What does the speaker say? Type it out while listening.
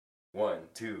1,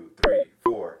 2, 3,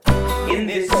 4. In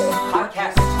this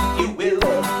podcast, you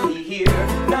will hear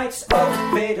Knights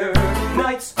of Vader.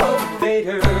 Knights of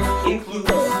Vader includes,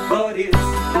 but is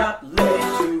not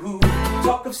limited to,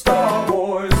 talk of Star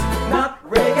Wars, not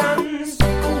ray guns.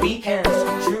 We can't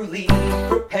truly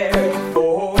prepare you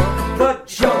for the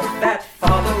jump that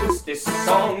follows this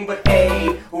song, but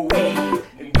hey, we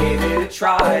gave it a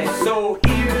try. So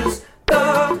here's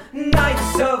the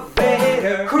Knights of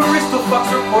Vader. Crystal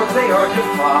Fox reports they are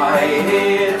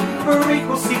divided.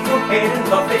 Prequel, sequel, hate and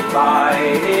love they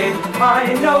fight.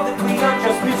 I know that we are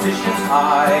just musicians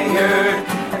tired,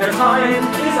 and their time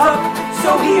is up.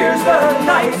 So here's the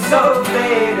Knights of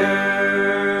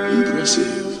Vader.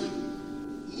 Impressive.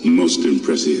 Most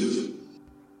impressive.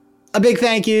 A big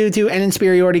thank you to An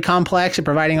Inferiority Complex for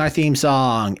providing our theme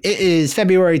song. It is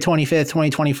February 25th,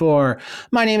 2024.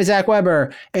 My name is Zach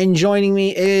Weber, and joining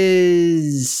me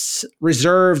is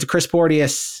reserved Chris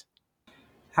Porteous.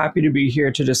 Happy to be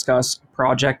here to discuss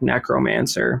Project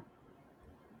Necromancer.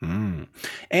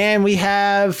 And we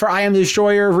have, for I Am the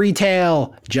Destroyer of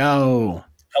Retail, Joe.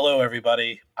 Hello,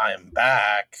 everybody. I am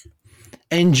back.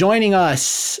 And joining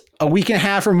us, a week and a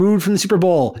half removed from the Super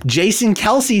Bowl, Jason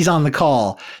Kelsey's on the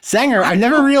call. Zanger, I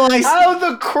never realized. How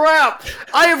the crap?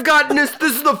 I have gotten this.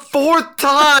 This is the fourth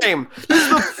time. This is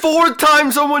the fourth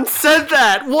time someone said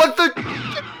that. What the?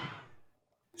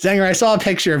 Zanger, I saw a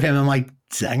picture of him. I'm like,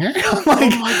 Zanger? I'm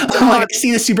like, I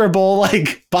see the Super Bowl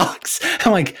like box.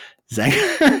 I'm like,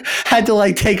 Zanger had to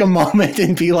like take a moment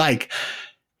and be like,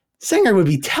 Zanger would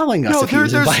be telling us if he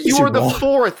was invited to you Super are the Bowl.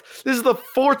 fourth. This is the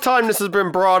fourth time this has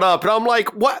been brought up, and I'm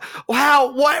like, what?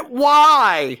 How? What?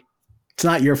 Why? It's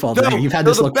not your fault, No, Zanger. You've had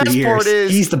no, this the look for best years. part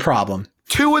is- He's the problem.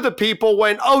 Two of the people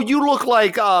went, "Oh, you look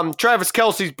like Travis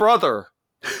Kelce's brother."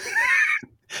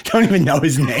 Don't even know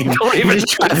his name. You're just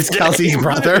Travis Kelsey's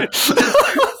brother.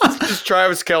 It's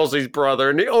Travis Kelce's brother,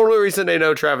 and the only reason they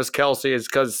know Travis Kelce is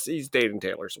because he's dating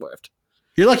Taylor Swift.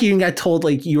 You're lucky you got told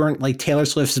like you weren't like Taylor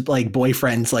Swift's like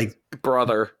boyfriend's like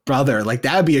Brother. Like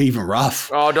that would be even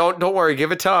rough. Oh, don't worry.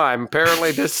 Give it time.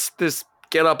 Apparently, this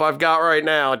get up I've got right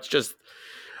now, it's just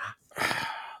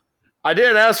I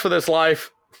didn't ask for this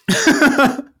life.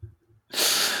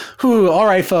 Whew, all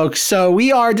right, folks. So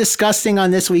we are discussing on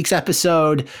this week's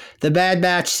episode The Bad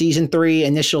Batch Season 3,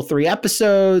 initial 3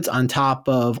 episodes, on top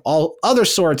of all other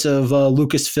sorts of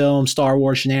Lucasfilm, Star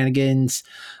Wars shenanigans.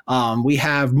 We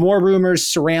have more rumors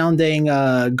surrounding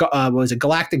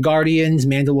Galactic Guardians,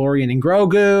 Mandalorian, and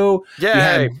Grogu.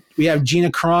 Yay. We have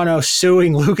Gina Carano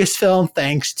suing Lucasfilm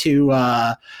thanks to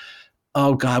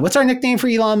oh god, what's our nickname for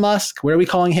Elon Musk? What are we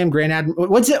calling him? Grand Admiral?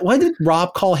 What did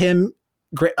Rob call him?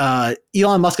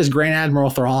 Elon Musk is Grand Admiral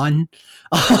Thrawn.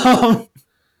 That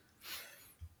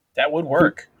would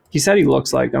work. He said he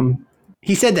looks like him.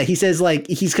 He said that. He says like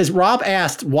he's because Rob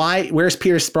asked where's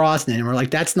Pierce Brosnan, and we're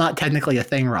like, that's not technically a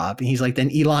thing, Rob. And he's like,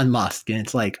 then Elon Musk, and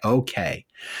it's like, okay.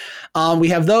 We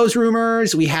have those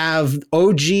rumors. We have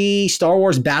OG Star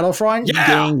Wars Battlefront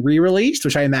getting re-released,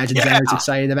 which I imagine Zanger's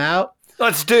excited about.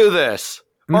 Let's do this.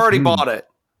 Already bought it.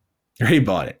 Already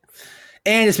bought it,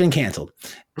 and it's been canceled.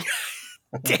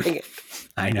 Dang it.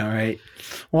 I know, right?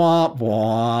 Womp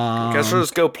womp. Guess I'll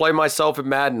just go play myself in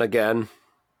Madden again.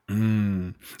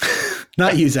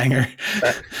 Not you, Zanger.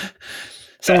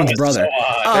 Someone's brother.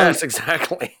 Yes,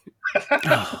 exactly.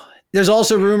 There's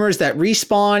also rumors that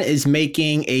Respawn is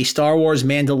making a Star Wars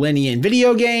Mandalorian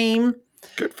video game.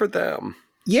 Good for them.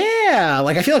 Yeah,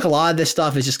 like I feel like a lot of this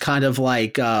stuff is just kind of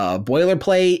like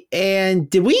boilerplate. And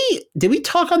did we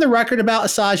talk on the record about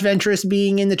Asajj Ventress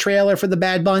being in the trailer for the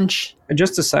Bad Bunch?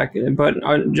 Just a second, but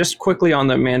just quickly on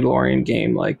the Mandalorian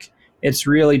game, like it's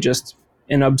really just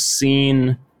an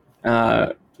obscene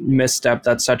misstep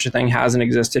that such a thing hasn't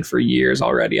existed for years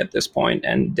already at this point,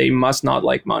 and they must not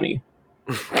like money.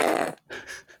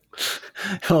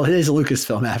 Well, it is a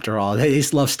Lucasfilm after all. They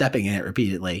just love stepping in it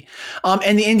repeatedly.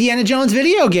 And the Indiana Jones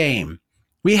video game.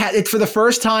 We had it for the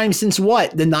first time since the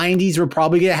 90s. We're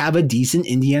probably going to have a decent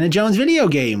Indiana Jones video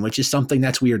game, which is something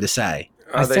that's weird to say.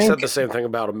 They said the same thing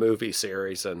about a movie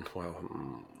series, and well,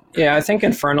 yeah, I think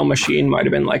Infernal Machine might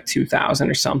have been like 2000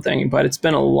 or something, but it's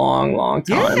been a long, long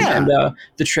time. Yeah. And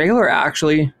the trailer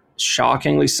actually,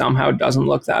 shockingly, somehow doesn't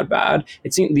look that bad.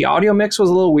 It seemed the audio mix was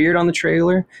a little weird on the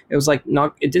trailer. It was like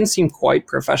it didn't seem quite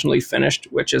professionally finished,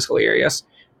 which is hilarious.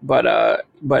 But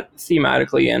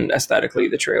thematically and aesthetically,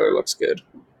 the trailer looks good.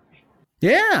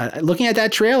 Yeah, looking at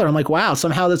that trailer, I'm like, wow,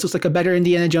 somehow this looks like a better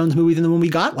Indiana Jones movie than the one we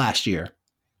got last year.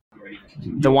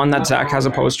 The one that Zach has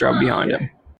a poster up behind him.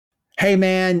 Hey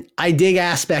man, I dig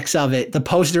aspects of it. The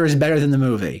poster is better than the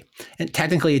movie. And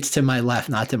technically it's to my left,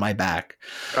 not to my back.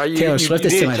 Taylor Swift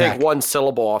is to my take back. one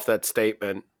syllable off that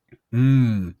statement.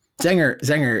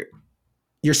 Zenger,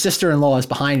 your sister-in-law is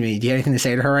behind me. Do you have anything to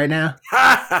say to her right now?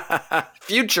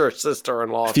 Future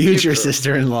sister-in-law. Future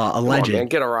sister-in-law, alleged. Come on, man,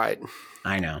 get it right.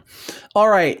 I know. All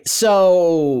right.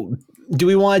 So do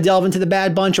we want to delve into the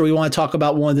Bad Bunch, or we want to talk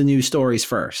about one of the news stories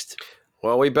first?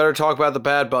 Well, we better talk about the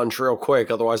Bad Bunch real quick,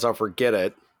 otherwise I'll forget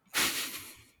it.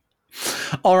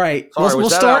 All right. Sorry, we'll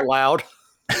was that start out loud?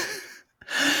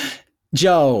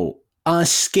 Joe, on a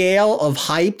scale of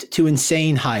hyped to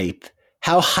insane hype,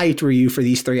 how hyped were you for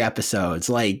these 3 episodes?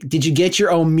 Like, did you get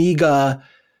your Omega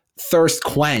thirst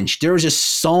quenched? There was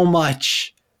just so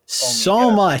much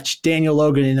Daniel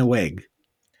Logan in a wig.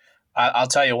 I'll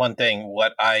tell you one thing.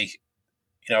 What I,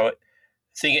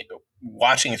 think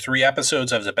watching 3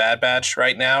 episodes of The Bad Batch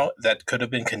right now that could have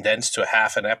been condensed to a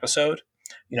half an episode,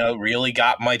 really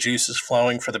got my juices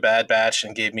flowing for The Bad Batch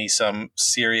and gave me some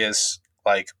serious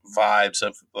vibes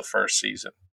of the first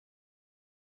season.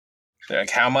 Like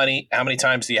how many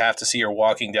times do you have to see her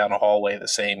walking down a hallway at the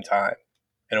same time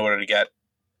in order to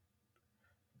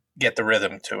get the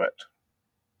rhythm to it?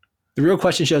 The real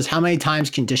question shows how many times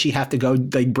does she have to go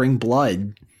bring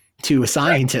blood to a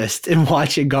scientist and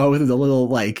watch it go with a little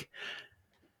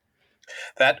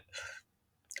that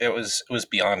it was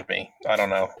beyond me. I don't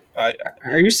know.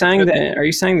 Are you saying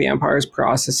the Empire's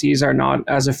processes are not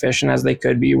as efficient as they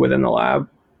could be within the lab?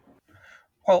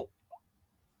 Well,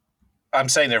 I'm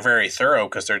saying they're very thorough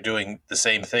because they're doing the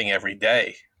same thing every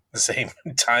day, the same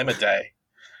time of day.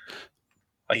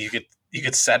 You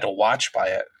could set a watch by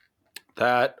it.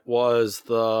 That was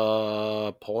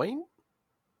the point?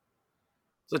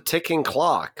 It's a ticking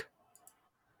clock.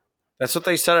 That's what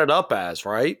they set it up as,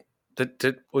 right?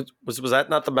 Was that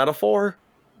not the metaphor?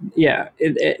 Yeah,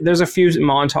 there's a few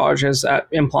montages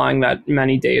implying that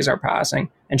many days are passing,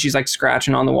 and she's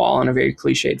scratching on the wall in a very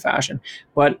cliched fashion.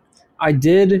 But I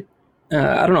did,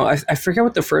 I don't know, I forget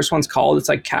what the first one's called. It's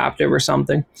Captive or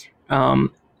something. I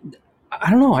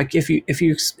don't know. If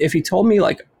you told me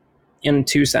in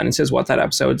 2 sentences what that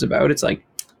episode's about, it's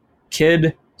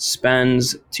kid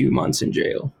spends 2 months in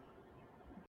jail.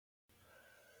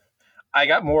 I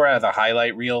got more out of the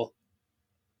highlight reel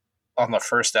on the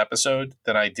first episode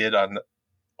than I did on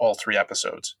all 3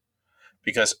 episodes,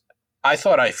 because I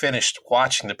thought I finished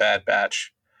watching The Bad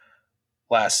Batch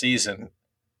last season,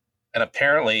 and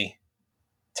apparently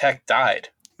Tech died.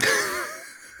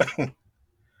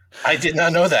 I did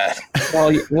not know that.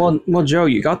 Well, Joe,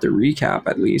 you got the recap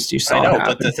at least. You saw. I know,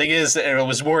 but the thing is, it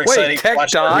was more exciting to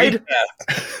watch died?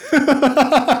 The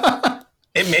recap.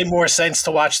 It made more sense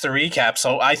to watch the recap,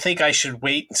 so I think I should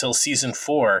wait until season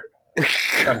 4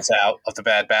 comes out of The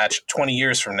Bad Batch 20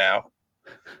 years from now,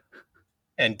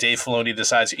 and Dave Filoni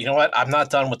decides, you know what, I'm not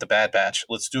done with The Bad Batch.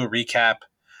 Let's do a recap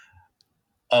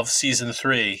of season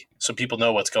 3 so people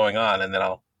know what's going on, and then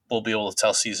we'll be able to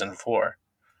tell season 4.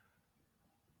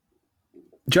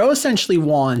 Joe essentially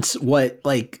wants what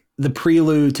the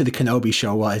prelude to the Kenobi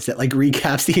show was, that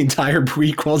recaps the entire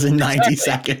prequels in 90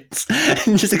 seconds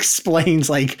and just explains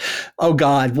oh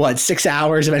God, 6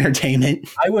 hours of entertainment.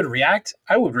 I would react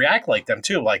like them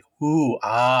too, ooh,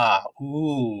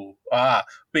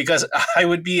 because I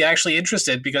would be actually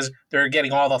interested because they're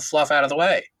getting all the fluff out of the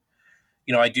way.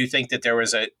 I do think that there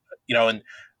was and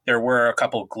there were a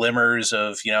couple glimmers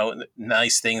of,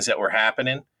 nice things that were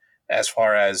happening as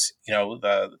far as,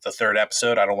 the 3rd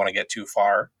episode. I don't want to get too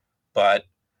far, but,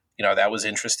 that was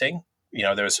interesting.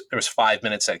 There was 5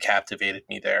 minutes that captivated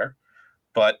me there.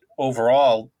 But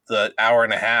overall, the hour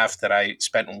and a half that I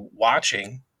spent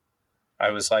watching, I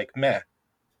was meh.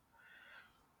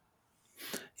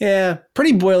 Yeah,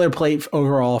 pretty boilerplate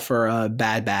overall for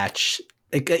Bad Batch.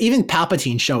 Even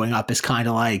Palpatine showing up is kind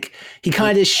of he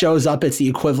kind of shows up. It's the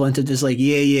equivalent of just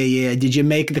yeah. Did you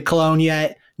make the clone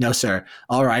yet? No, sir.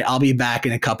 All right, I'll be back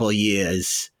in a couple of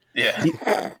years. Yeah.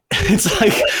 It's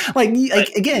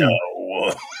again,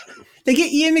 no. They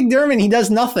get Ian McDiarmid. He does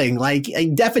nothing.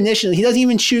 Definition, he doesn't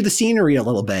even chew the scenery a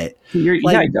little bit.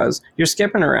 Yeah, he does. You're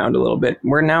skipping around a little bit.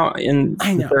 We're now in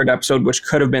the 3rd episode, which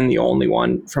could have been the only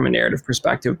one from a narrative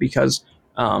perspective, because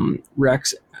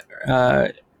Rex,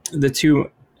 the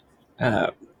 2.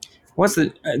 What's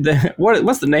the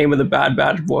name of the Bad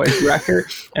Batch boys? Wrecker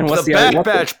and what's the Bad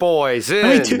other, Batch boys?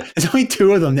 There's only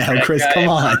 2 of them now, Chris. Come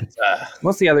on.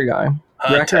 What's the other guy?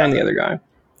 Wrecker and the other guy.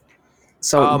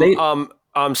 So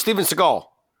Steven Seagal.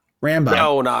 Rambo.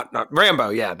 No, not Rambo.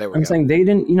 Yeah, there we go. I'm saying they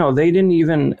didn't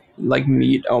even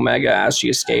meet Omega as she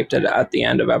escaped at the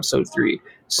end of episode 3.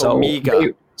 So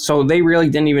Omega. They really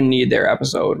didn't even need their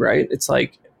episode, right? It's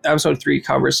episode 3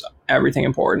 covers everything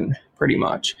important pretty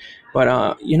much.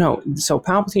 But so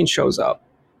Palpatine shows up,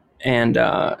 and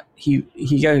he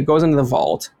goes into the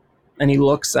vault, and he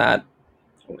looks at,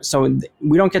 so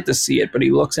we don't get to see it, but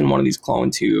he looks in one of these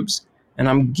clone tubes, and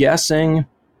I'm guessing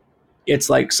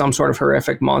it's like some sort of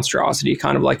horrific monstrosity,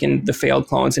 kind of like in the failed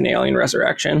clones in Alien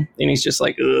Resurrection. And he's just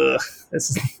like, ugh,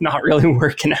 this is not really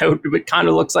working out. It kind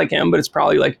of looks like him, but it's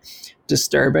probably like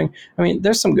disturbing. I mean,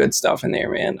 there's some good stuff in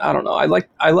there, man. I don't know. I like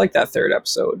that third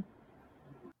episode.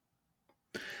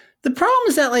 The problem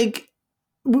is that like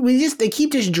they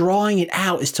keep just drawing it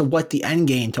out as to what the end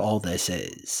game to all this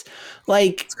is.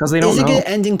 Like, because they don't know. Is it going to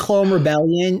end in Clone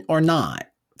Rebellion or not?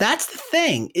 That's the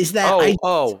thing. Is that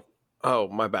oh,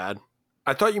 my bad.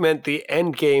 I thought you meant the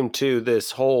end game to this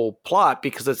whole plot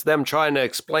because it's them trying to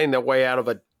explain their way out of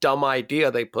a dumb idea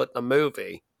they put in a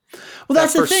movie. Well,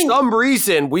 that's the thing. For some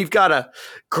reason, we've got to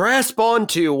grasp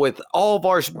onto with all of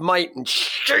our might and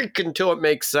shake until it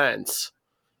makes sense.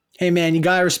 Hey man, you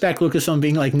gotta respect Lucasfilm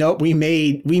being like, nope, we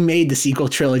made the sequel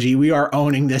trilogy. We are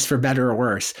owning this for better or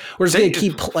worse. We're just gonna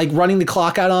keep like running the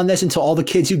clock out on this until all the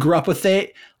kids who grew up with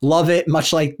it love it,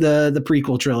 much like the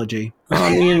prequel trilogy.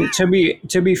 I mean,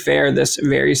 to be fair, this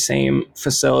very same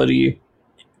facility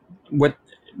with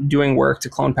doing work to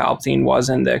clone Palpatine was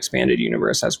in the expanded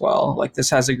universe as well. Like,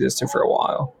 this has existed for a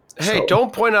while. Hey,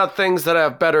 don't point out things that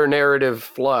have better narrative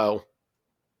flow.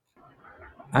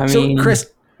 I mean, so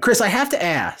Chris, I have to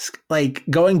ask, like,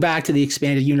 going back to the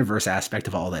expanded universe aspect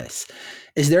of all this,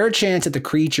 is there a chance that the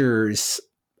creatures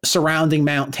surrounding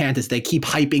Mount Tantus they keep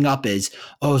hyping up as,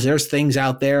 oh, there's things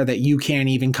out there that you can't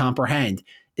even comprehend?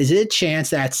 Is it a chance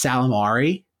that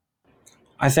Salamari?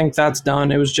 I think that's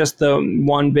done. It was just the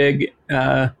one big,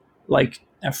 like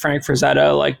Frank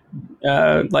Frazetta,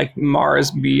 like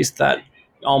Mars beast that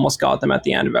almost got them at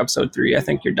the end of episode 3. I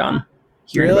think you're done.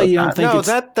 Really? You don't think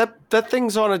that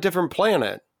thing's on a different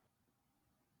planet.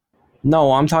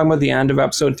 No, I'm talking about the end of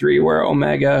episode 3 where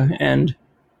Omega and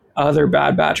other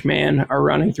Bad Batch man are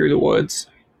running through the woods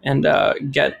and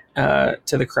get to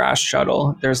the crash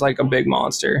shuttle. There's like a big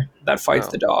monster that fights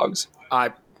the dogs.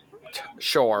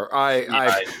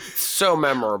 So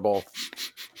memorable.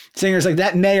 Singer's like,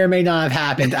 that may or may not have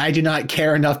happened. I do not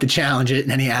care enough to challenge it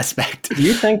in any aspect. Do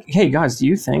you think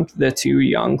the 2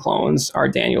 young clones are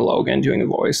Daniel Logan doing the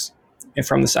voice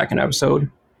from the second episode?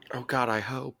 Oh God, I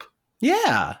hope.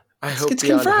 Yeah. I hope it's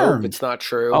confirmed. It's not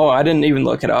true. Oh, I didn't even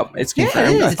look it up. It's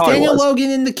confirmed. Yeah, it is. It's Daniel Logan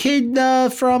and the kid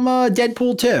from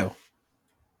Deadpool 2.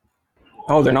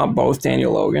 Oh, they're not both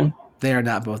Daniel Logan? They are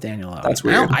not both Daniel Logan. That's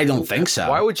weird. I don't think so.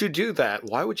 Why would you do that?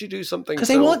 Why would you do something? Because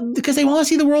they want to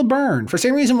see the world burn. For the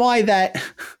same reason why that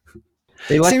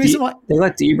they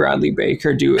let D. Bradley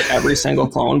Baker do every single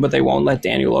clone, but they won't let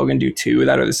Daniel Logan do 2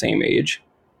 that are the same age.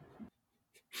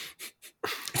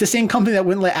 It's the same company that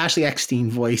wouldn't let Ashley Eckstein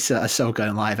voice Ahsoka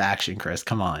in live action, Chris.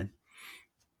 Come on.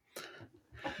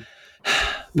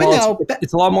 But well,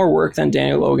 it's a lot more work than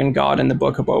Daniel Logan got in the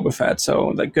Book of Boba Fett, so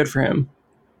like, good for him.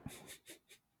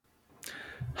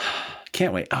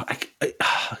 Can't wait. When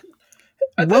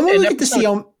will we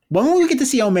get to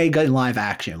see Omega in live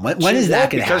action? When is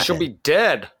that going to happen? Because she'll be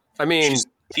dead. I mean, she's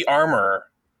the armorer.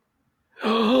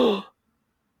 It's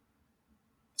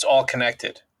all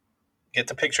connected. Get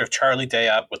the picture of Charlie Day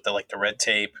up with the red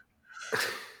tape,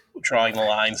 drawing the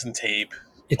lines in tape.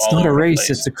 It's not a race;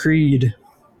 it's a creed.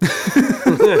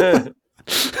 But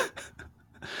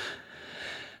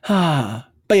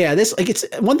yeah, it's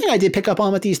one thing I did pick up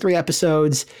on with these 3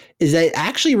 episodes is that it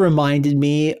actually reminded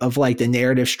me of like the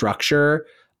narrative structure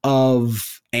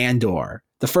of Andor.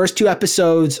 The first 2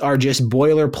 episodes are just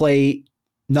boilerplate,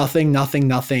 nothing.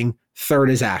 Third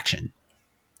is action.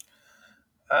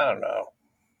 I don't know.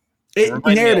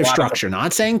 Narrative structure,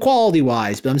 not saying quality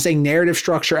wise, but I'm saying narrative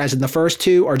structure as in the first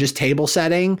 2 are just table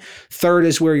setting. Third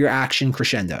is where your action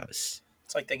crescendos.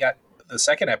 It's like they got the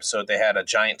second episode, they had a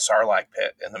giant Sarlacc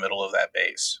pit in the middle of that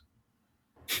base.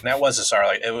 And that was a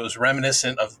Sarlacc. It was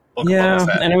reminiscent of Book of Boba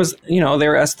Fett. And it was, they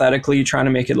were aesthetically trying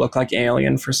to make it look like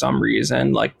Alien for some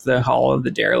reason, like the hull of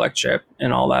the derelict ship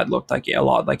and all that looked like a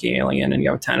lot like Alien, and you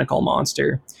have a tentacle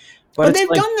monster. But they've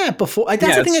done that before.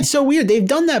 That's the thing that's so weird. They've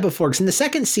done that before. Because in the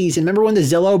second season, remember when the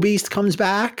Zillo Beast comes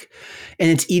back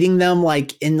and it's eating them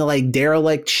like in the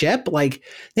derelict ship? Like,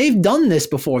 they've done this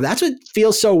before. That's what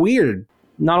feels so weird.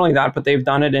 Not only that, but they've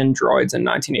done it in Droids in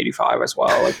 1985 as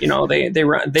well. Like,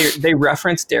 they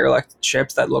reference derelict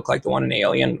ships that look like the one in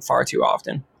Alien far too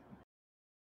often.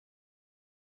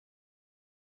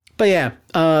 But yeah,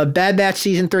 Bad Batch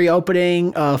season 3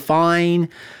 opening, fine.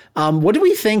 What do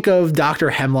we think of Dr.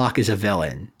 Hemlock as a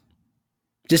villain?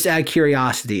 Just out of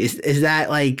curiosity, is that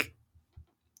like?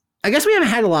 I guess we haven't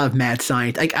had a lot of mad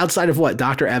science, like outside of what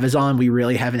Dr. Evazan. We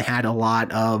really haven't had a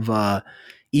lot of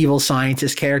evil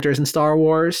scientist characters in Star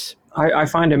Wars. I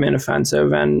find him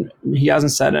inoffensive, and he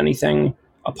hasn't said anything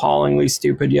appallingly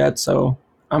stupid yet. So,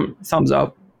 thumbs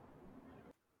up.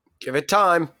 Give it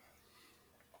time.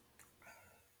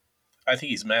 I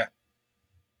think he's meh.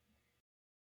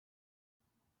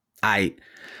 I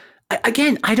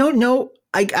don't know.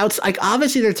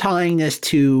 Obviously they're tying this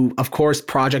to, of course,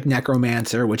 Project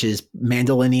Necromancer, which is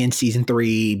Mandalorian season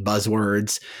 3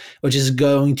 buzzwords, which is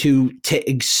going to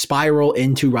spiral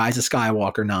into Rise of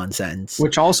Skywalker nonsense.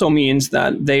 Which also means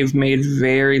that they've made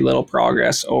very little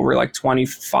progress over like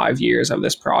 25 years of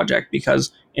this project,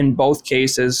 because in both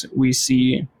cases we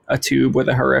see a tube with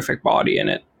a horrific body in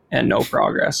it and no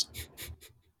progress.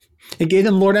 It gave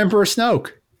them Lord Emperor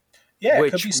Snoke. Yeah,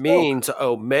 which means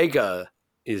Omega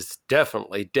is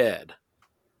definitely dead.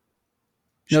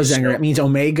 No, Zenger, it means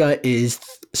Omega is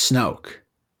Snoke.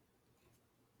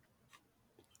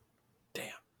 Damn.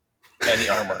 Any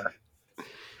armor.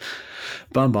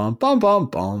 Bum, bum, bum, bum,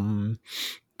 bum.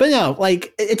 But no,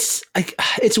 like, it's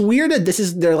weird that this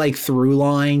is their, like, through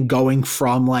line going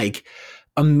from, like,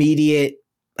 immediate,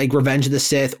 like, Revenge of the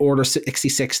Sith, Order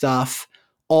 66 stuff,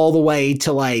 all the way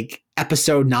to, like,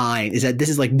 episode 9, is that this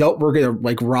is like, nope, we're gonna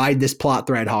like ride this plot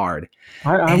thread hard.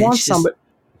 I want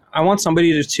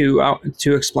somebody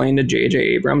to explain to J.J.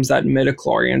 Abrams that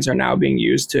midichlorians are now being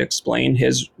used to explain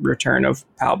his return of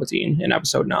Palpatine in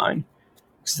episode 9,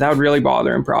 because that would really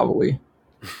bother him probably.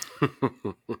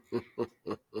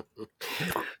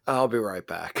 I'll be right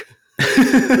back.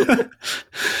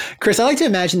 Chris, I like to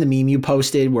imagine the meme you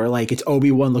posted where like it's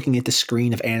Obi-Wan looking at the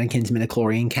screen of Anakin's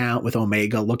midichlorian count with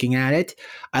Omega looking at it.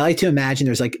 I like to imagine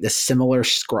there's like this similar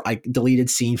like deleted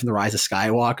scene from The Rise of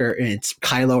Skywalker, and it's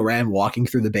Kylo Ren walking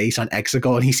through the base on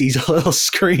Exegol, and he sees a little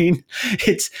screen.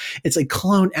 It's like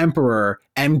Clone Emperor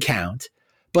M count.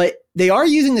 But they are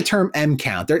using the term M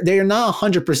count. They are not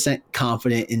 100%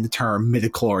 confident in the term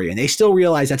midichlorian. They still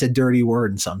realize that's a dirty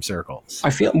word in some circles. I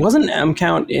feel, wasn't M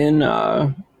count in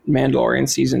Mandalorian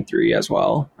season 3 as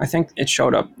well? I think it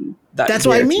showed up. That's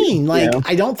what I mean. Like,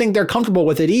 I don't think they're comfortable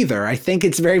with it either. I think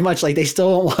it's very much like they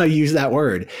still don't want to use that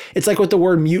word. It's like what the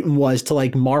word mutant was to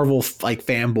like Marvel like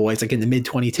fanboys like in the mid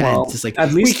 2010s. Well, it's like,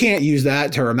 at least we can't use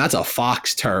that term. That's a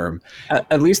Fox term.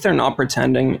 At least they're not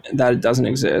pretending that it doesn't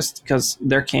exist, because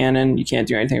they're canon. You can't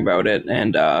do anything about it,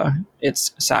 and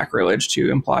it's sacrilege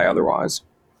to imply otherwise.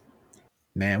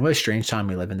 Man, what a strange time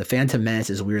we live in. The Phantom Menace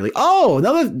is weirdly... Oh,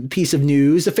 another piece of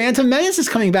news. The Phantom Menace is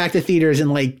coming back to theaters in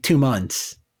like 2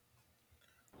 months.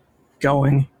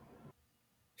 Going.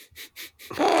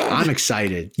 I'm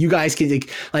excited. You guys can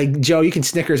like Joe, you can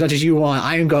snicker as much as you want.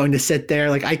 I am going to sit there.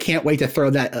 Like, I can't wait to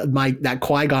throw that that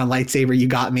Qui-Gon lightsaber you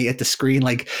got me at the screen,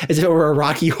 like as if it were a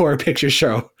Rocky Horror Picture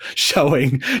Show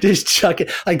showing. Just chuck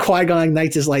it. Like Qui-Gon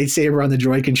ignites his lightsaber on the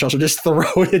droid control, so just throw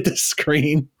it at the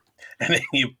screen. And then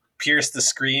you pierce the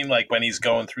screen like when he's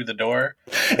going through the door.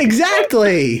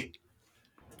 Exactly.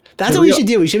 That's what we should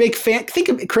do. We should make think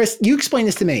of Chris, you explain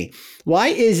this to me. Why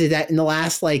is it that in the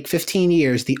last like 15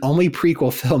 years, the only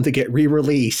prequel film to get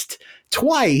re-released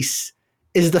twice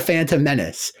is The Phantom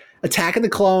Menace? Attack of the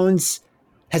Clones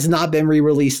has not been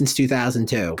re-released since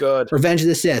 2002. Good. Revenge of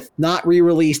the Sith, not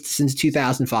re-released since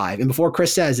 2005. And before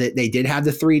Chris says it, they did have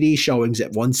the 3D showings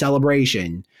at one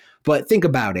celebration. But think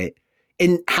about it.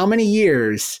 In how many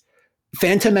years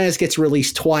Phantom Menace gets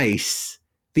released twice?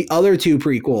 The other two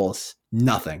prequels,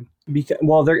 nothing.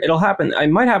 It'll happen.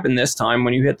 It might happen this time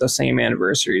when you hit the same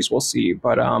anniversaries. We'll see.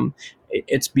 But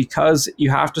it's because you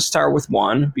have to start with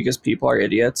one because people are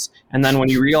idiots, and then when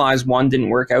you realize one didn't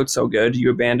work out so good, you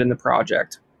abandon the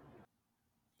project.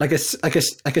 Like a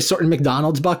certain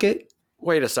McDonald's bucket.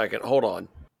 Wait a second. Hold on.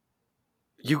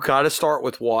 You got to start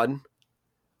with one.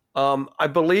 I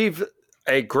believe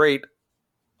a great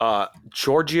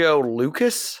Giorgio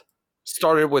Lucas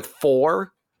started with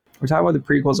 4. We're talking about the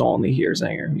prequels only here,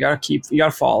 Zanger. You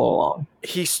gotta follow along.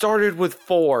 He started with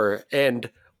 4, and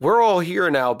we're all here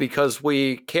now because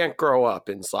we can't grow up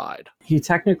inside. He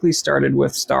technically started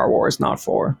with Star Wars, not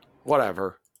 4.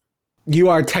 Whatever. You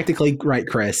are technically right,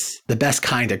 Chris. The best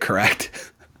kind of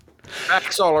correct.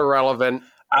 That's all irrelevant.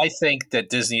 I think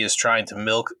that Disney is trying to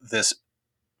milk this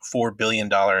 $4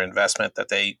 billion investment that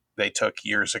they took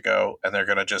years ago, and they're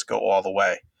going to just go all the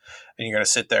way. And you're going to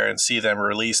sit there and see them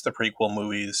release the prequel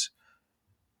movies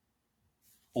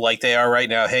like they are right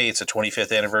now. Hey, it's a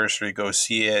 25th anniversary. Go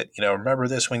see it. Remember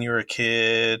this when you were a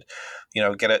kid.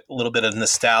 Get a little bit of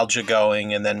nostalgia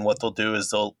going. And then what they'll do is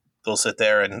they'll sit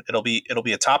there and it'll be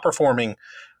a top performing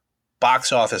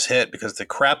box office hit, because the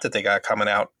crap that they got coming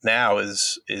out now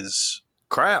is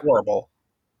crap. Horrible.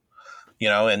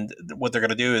 And what they're going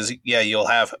to do is, you'll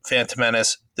have Phantom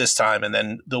Menace this time, and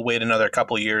then they'll wait another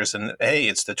couple of years, and hey,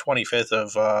 it's the 25th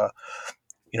of,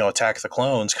 Attack of the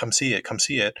Clones. Come see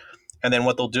it. And then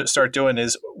what they'll start doing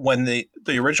is when the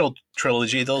original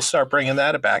trilogy, they'll start bringing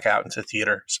that back out into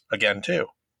theaters again too,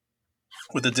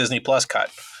 with the Disney Plus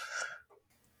cut.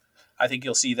 I think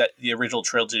you'll see that the original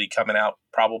trilogy coming out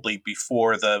probably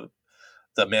before the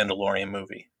Mandalorian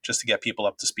movie, just to get people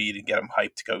up to speed and get them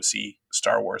hyped to go see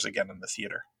Star Wars again in the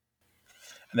theater.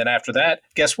 And then after that,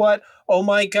 guess what? Oh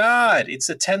my God, it's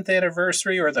the 10th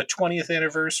anniversary or the 20th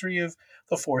anniversary of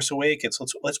The Force Awakens.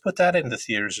 Let's put that in the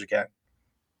theaters again.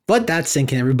 Let that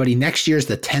sink in, everybody. Next year's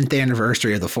the 10th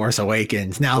anniversary of The Force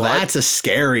Awakens. Now that's a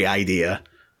scary idea.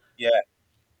 Yeah.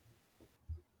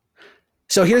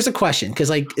 So here's a question, because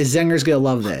Zenger's gonna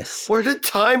love this. Where did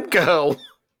time go?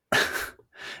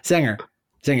 Zenger,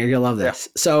 you're gonna love this.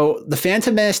 Yeah. So the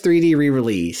Phantom Menace 3D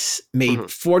re-release made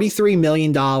 $43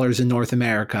 million in North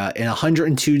America and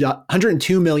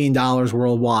 $102 million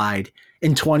worldwide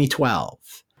in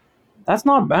 2012. That's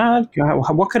not bad.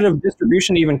 What could a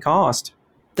distribution even cost?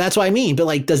 That's what I mean.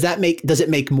 But does it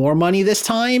make more money this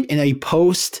time in a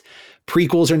post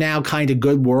prequels are now kind of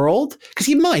good world? Because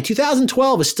keep in mind,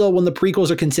 2012 is still when the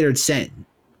prequels are considered sin.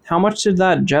 How much did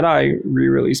that Jedi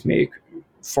re-release make?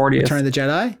 40th. Return of the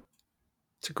Jedi?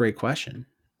 It's a great question.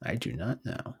 I do not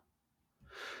know.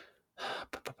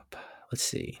 Let's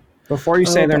see. Before you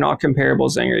say they're not comparable,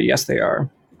 Zinger, yes, they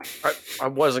are. I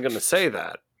wasn't going to say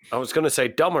that. I was going to say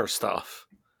dumber stuff.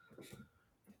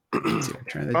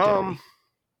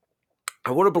 I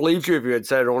would have believed you if you had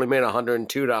said it only made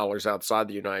 $102 outside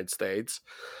the United States.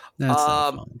 That's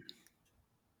not fun.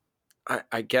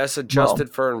 I guess adjusted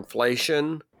for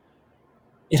inflation.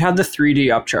 It had the 3D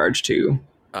upcharge too.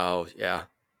 Oh, yeah.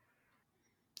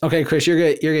 Okay, Chris, you're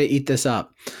gonna eat this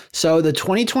up. So the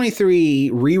 2023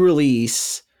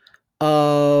 re-release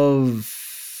of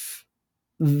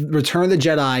Return of the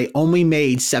Jedi only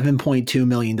made $7.2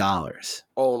 million.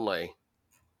 Only.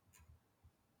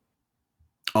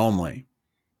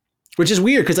 Which is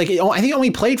weird because I think it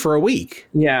only played for a week.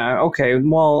 Yeah, okay.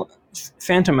 Well,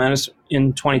 Phantom Menace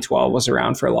in 2012 was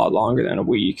around for a lot longer than a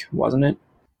week, wasn't it?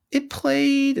 It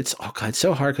played. It's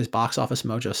so hard because Box Office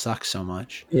Mojo sucks so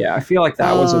much. Yeah, I feel like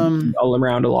that was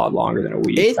around a lot longer than a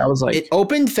week. It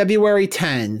opened February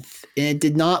 10th and it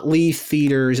did not leave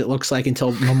theaters. It looks like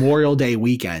until Memorial Day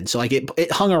weekend. So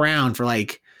it hung around for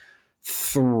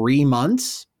 3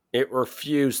 months. It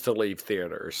refused to leave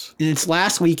theaters. In its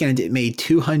last weekend, it made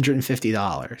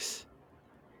 $250.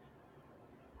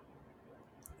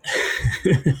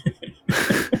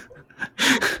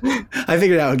 I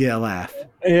figured I would get a laugh.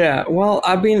 Yeah, well,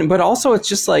 I mean, but also it's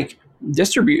just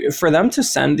distribute for them to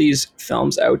send these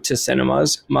films out to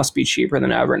cinemas must be cheaper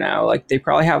than ever now. They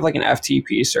probably have an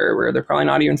FTP server. They're probably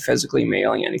not even physically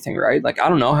mailing anything, right? I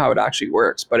don't know how it actually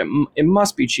works, but it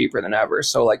must be cheaper than ever.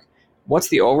 So what's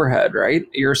the overhead, right?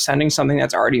 You're sending something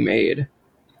that's already made.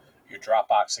 You're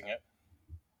Dropboxing it.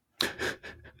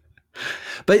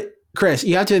 But Chris,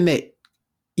 you have to admit,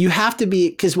 you have to be,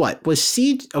 because what was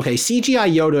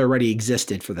CGI Yoda already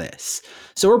existed for this.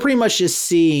 So we're pretty much just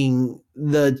seeing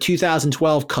the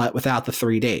 2012 cut without the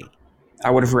 3D. I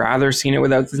would have rather seen it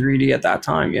without the 3D at that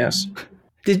time. Yes.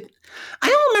 I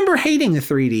don't remember hating the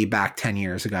 3D back 10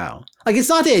 years ago. It's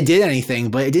not that it did anything,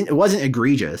 but it wasn't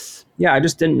egregious. Yeah, I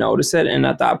just didn't notice it. And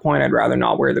at that point, I'd rather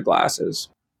not wear the glasses.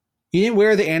 You didn't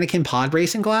wear the Anakin pod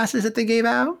racing glasses that they gave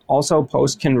out? Also,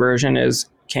 post-conversion is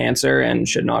cancer and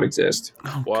should not exist.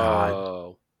 Oh,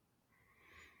 God.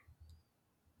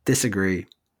 Disagree.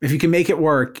 If you can make it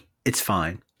work, it's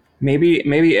fine.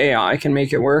 Maybe AI can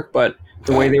make it work, but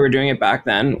the way they were doing it back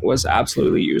then was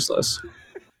absolutely useless.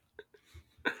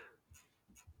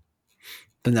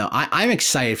 But no, I'm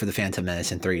excited for the Phantom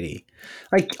Menace in 3D.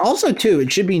 Also, too,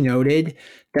 it should be noted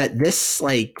that this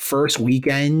first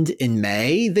weekend in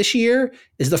May this year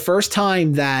is the first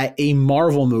time that a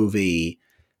Marvel movie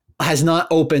has not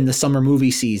opened the summer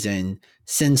movie season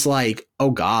since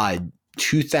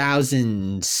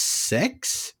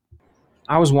 2006.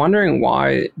 I was wondering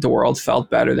why the world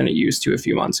felt better than it used to a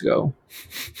few months ago.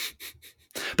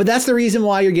 But that's the reason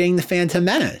why you're getting the Phantom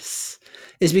Menace.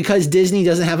 Is because Disney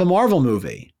doesn't have a Marvel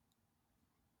movie.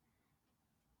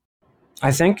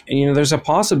 I think, there's a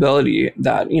possibility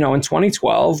that, in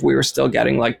 2012, we were still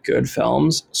getting good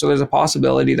films. So there's a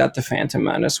possibility that the Phantom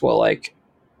Menace will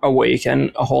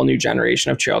awaken a whole new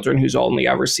generation of children who's only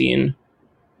ever seen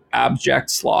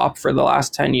abject slop for the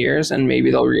last 10 years. And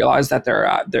maybe they'll realize that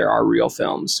there are real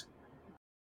films.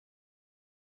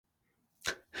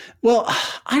 Well,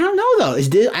 I don't know though.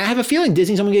 I have a feeling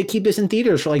Disney's only going to keep this in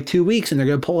theaters for 2 weeks and they're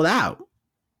going to pull it out.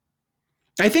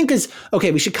 I think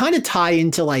we should kind of tie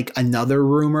into like another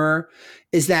rumor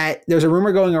is that there's a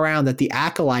rumor going around that the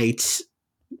Acolytes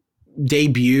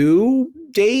debut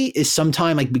date is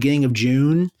sometime like beginning of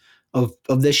June of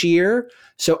this year.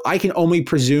 So I can only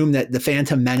presume that The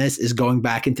Phantom Menace is going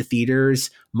back into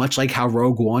theaters, much like how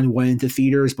Rogue One went into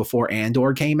theaters before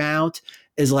Andor came out,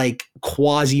 is like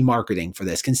quasi marketing for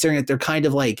this, considering that they're kind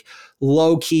of like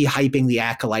low key hyping the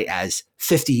Acolyte as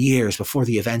 50 years before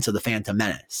the events of The Phantom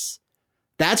Menace.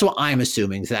 That's what I'm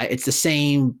assuming, that it's the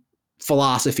same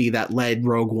philosophy that led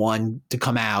Rogue One to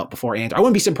come out before Andor. I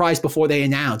wouldn't be surprised before they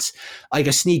announce like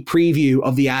a sneak preview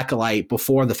of the Acolyte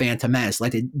before the Phantom Menace,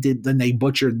 like they did when they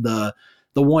butchered the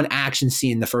one action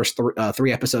scene in the first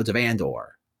three episodes of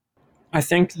Andor. I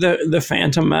think the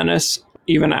Phantom Menace,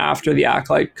 even after the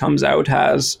Acolyte comes out,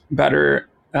 has better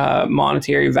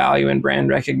monetary value and brand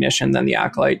recognition than the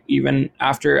Acolyte, even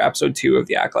after episode 2 of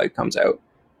the Acolyte comes out.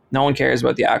 No one cares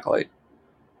about the Acolyte.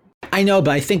 I know,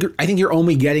 but I think you're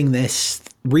only getting this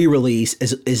re-release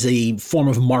as a form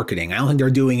of marketing. I don't think they're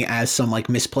doing it as some like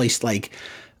misplaced, like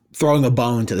throwing a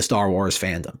bone to the Star Wars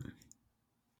fandom.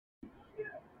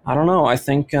 I don't know. I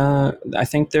think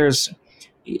there's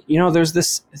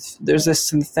this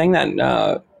thing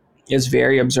that is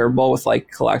very observable with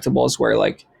like collectibles, where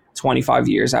like 25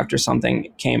 years after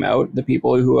something came out, the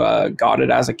people who got it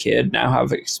as a kid now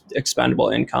have expendable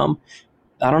income.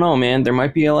 I don't know, man. There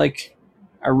might be like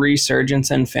a resurgence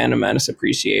in Phantom Menace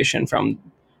appreciation from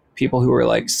people who were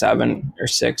like 7 or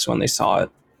 6 when they saw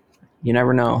it. You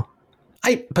never know.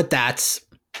 But that's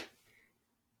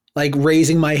like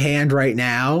raising my hand right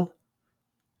now.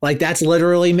 Like that's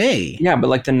literally me. Yeah, but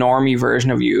like the normie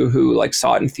version of you who like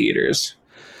saw it in theaters.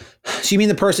 So you mean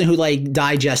the person who like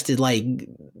digested like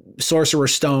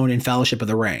Sorcerer's Stone and Fellowship of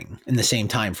the Ring in the same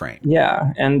time frame?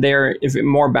 Yeah, and they're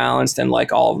more balanced and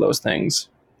like all of those things.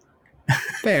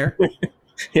 Fair.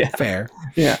 Yeah. Fair.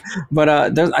 Yeah. But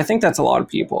I think that's a lot of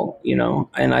people, you know,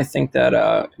 and I think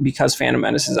that because Phantom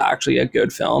Menace is actually a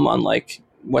good film, unlike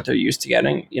what they're used to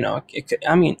getting, you know,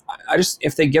 I just,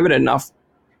 if they give it enough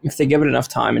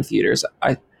time in theaters,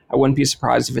 I wouldn't be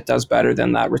surprised if it does better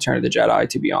than that Return of the Jedi,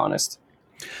 to be honest.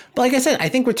 But like I said, I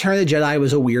think Return of the Jedi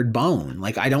was a weird bone.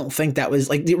 Like, I don't think that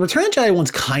was like the Return of the Jedi one's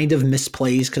kind of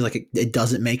misplaced because like it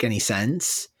doesn't make any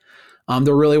sense.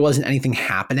 There really wasn't anything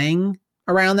happening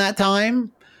around that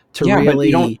time to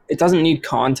really. But it doesn't need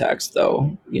context,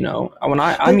 though. You know,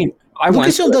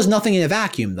 Lucasfilm does nothing in a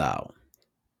vacuum, though.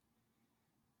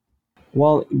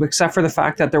 Well, except for the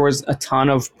fact that there was a ton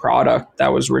of product that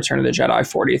was Return of the Jedi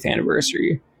 40th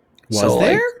anniversary. Was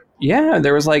there? Like, yeah,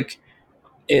 there was like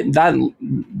there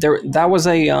was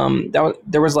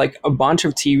like a bunch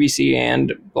of TVC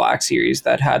and Black Series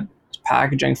that had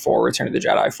packaging for Return of the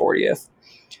Jedi 40th.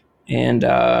 And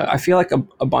I feel like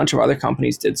a bunch of other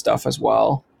companies did stuff as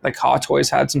well. Like Hot Toys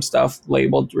had some stuff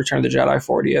labeled Return of the Jedi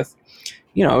 40th.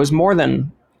 You know, it was more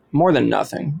than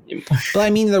nothing. But I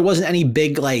mean, there wasn't any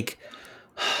big like.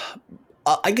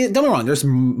 Don't get me wrong. There's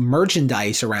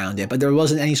merchandise around it, but there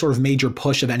wasn't any sort of major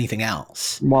push of anything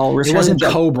else. Well, it wasn't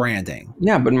co-branding.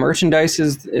 Yeah, but merchandise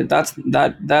that's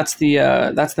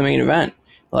the main event.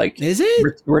 Like, is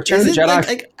it Return of the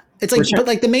Jedi? But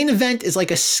like the main event is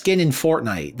like a skin in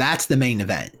Fortnite. That's the main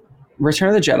event. Return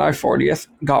of the Jedi 40th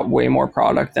got way more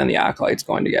product than the Acolyte's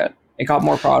going to get. It got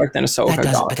more product than Ahsoka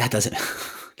got. But that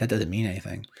doesn't mean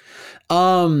anything.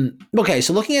 Okay,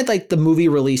 so looking at like the movie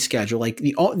release schedule, like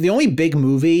the only big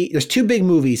movie, there's 2 big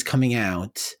movies coming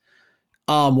out.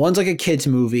 One's like a kids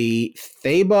movie,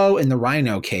 Thabo and the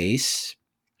Rhino Case,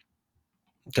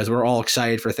 because we're all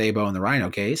excited for Thabo and the Rhino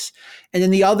Case. And then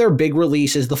the other big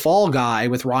release is The Fall Guy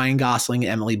with Ryan Gosling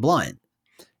and Emily Blunt.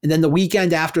 And then the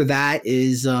weekend after that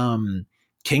is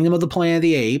Kingdom of the Planet of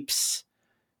the Apes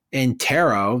and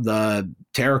Tarot, the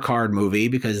tarot card movie,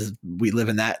 because we live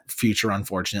in that future,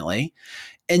 unfortunately.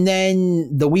 And then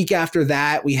the week after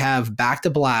that, we have Back to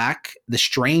Black, The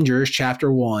Strangers,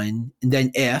 Chapter 1, and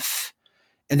then If.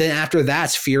 And then after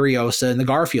that's Furiosa and the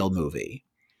Garfield movie.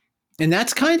 And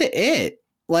that's kind of it.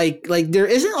 Like there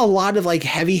isn't a lot of like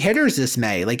heavy hitters this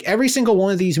May. Like every single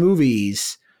one of these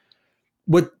movies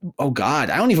I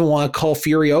don't even want to call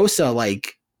Furiosa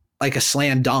like a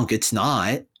slam dunk. It's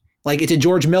not. Like, it's a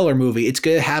George Miller movie. It's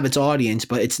going to have its audience,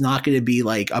 but it's not going to be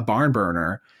like a barn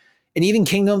burner. And even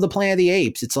Kingdom of the Planet of the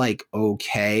Apes, it's like,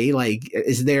 okay, like,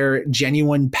 is there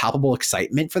genuine, palpable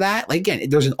excitement for that? Like, again,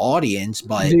 there's an audience,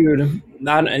 but dude,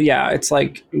 it's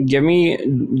like, give me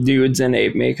dudes in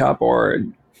ape makeup or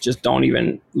just don't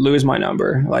even lose my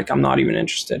number. Like, I'm not even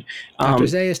interested. Dr.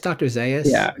 Zaius.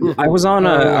 Yeah, I was on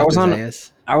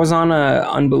I was on a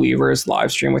Unbelievers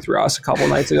live stream with Russ a couple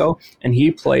nights ago, and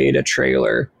he played a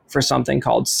trailer for something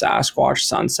called Sasquatch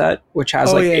Sunset, which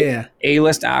has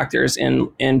A-list actors in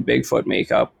Bigfoot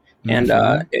makeup. And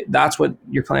that's what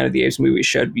your Planet of the Apes movie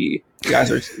should be. You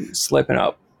guys are slipping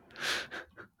up.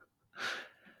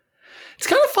 It's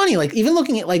kind of funny, like even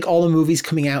looking at like all the movies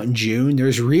coming out in June,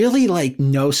 there's really like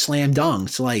no slam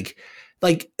dunks. Like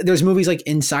there's movies like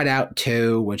Inside Out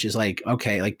 2, which is like,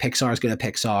 okay, like Pixar's gonna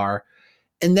Pixar.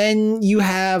 And then you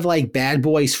have like Bad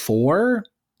Boys 4.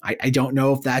 I don't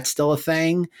know if that's still a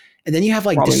thing. And then you have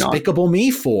like probably Despicable Me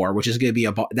 4, which is going to be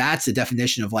that's the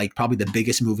definition of like probably the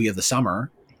biggest movie of the summer.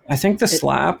 I think the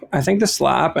slap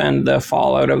and the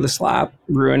fallout of the slap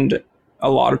ruined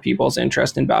a lot of people's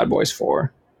interest in Bad Boys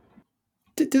 4.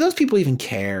 Do those people even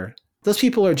care? Those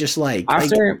people are just like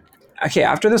after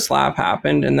the slap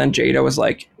happened, and then Jada was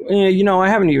like, I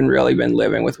haven't even really been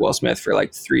living with Will Smith for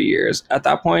like 3 years. At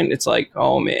that point, it's like,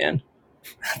 oh man.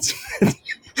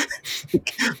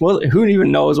 Well, who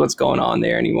even knows what's going on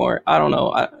there anymore? I don't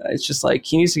know. It's just like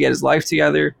he needs to get his life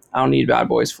together. I don't need Bad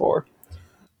Boys 4.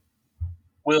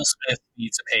 Will Smith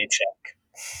needs a paycheck.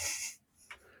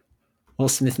 Will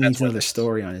Smith needs another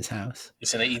story on his house.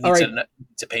 He needs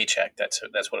a paycheck. That's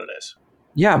what it is.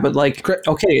 Yeah, but like,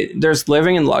 okay, there's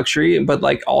living in luxury, but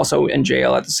like also in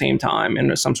jail at the same time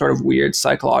in some sort of weird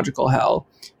psychological hell.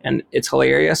 And it's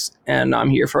hilarious, and I'm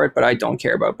here for it, but I don't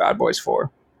care about Bad Boys 4.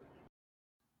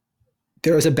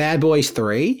 There was a Bad Boys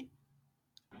 3?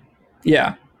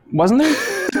 Yeah. Wasn't there?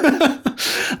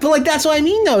 But like, that's what I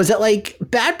mean though, is that like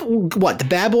the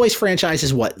Bad Boys franchise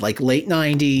is what, like late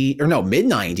 90s or no, mid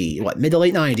 90s, mid to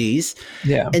late 90s.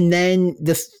 Yeah. And then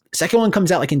the second one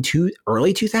comes out like in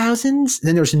early 2000s.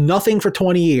 Then there's nothing for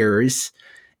 20 years.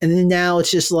 And then now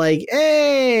it's just like,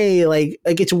 hey, like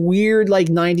it's weird, like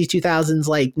 90s, 2000s,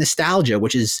 like nostalgia,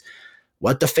 which is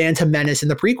what the Phantom Menace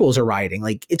and the prequels are writing.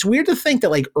 Like, it's weird to think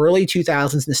that like early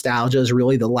 2000s nostalgia is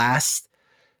really the last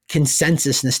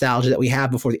consensus nostalgia that we have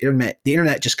before the internet. The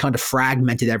internet just kind of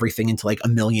fragmented everything into like a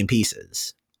million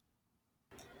pieces.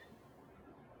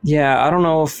 Yeah, I don't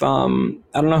know if I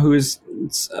don't know who's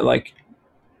like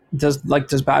does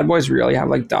Bad Boys really have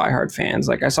like diehard fans?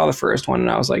 Like I saw the first one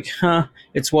and I was like,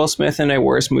 it's Will Smith in a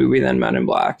worse movie than Men in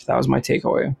Black. That was my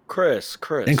takeaway. Chris.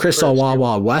 And Chris saw Wild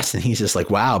Wild West and he's just like,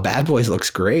 wow, Bad Boys looks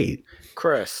great.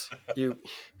 Chris, you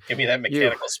give me that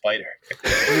mechanical spider.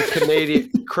 You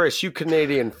Canadian Chris, you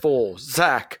Canadian fool.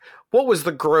 Zach, what was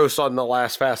the gross on the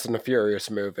last Fast and the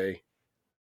Furious movie?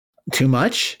 Too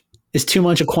much? Is too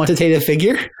much a quantitative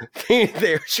figure?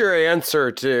 There's your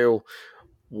answer to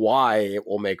why it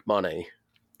will make money.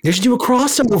 They should do a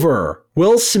crossover.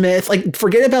 Will Smith, like,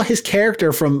 forget about his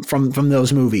character from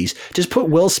those movies. Just put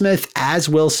Will Smith as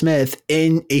Will Smith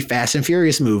in a Fast and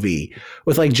Furious movie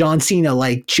with like John Cena,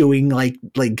 like chewing, like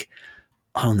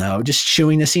I don't know, just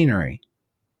chewing the scenery.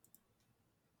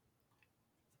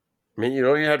 I mean, you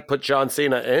don't even have to put John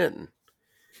Cena in.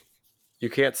 You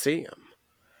can't see him.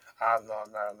 No.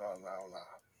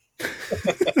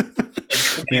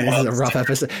 Man, this is a rough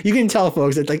episode. You can tell,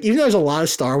 folks, that like even though there's a lot of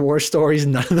Star Wars stories,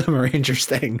 none of them are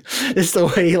interesting. It's the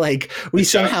way like we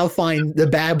somehow find the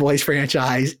Bad Boys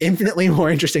franchise infinitely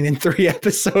more interesting than 3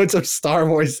 episodes of Star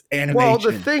Wars animation. Well,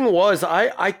 the thing was,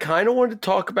 I kind of wanted to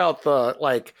talk about the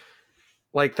like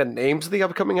the names of the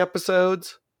upcoming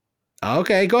episodes.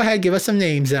 Okay, go ahead, give us some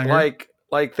names. Zanger.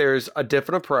 Like there's A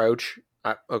Different Approach.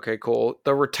 Okay, cool.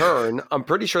 The Return. I'm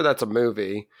pretty sure that's a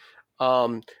movie.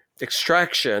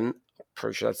 Extraction.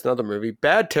 Pretty sure that's another movie.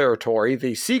 Bad Territory,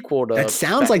 the sequel to... That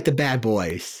sounds like the Bad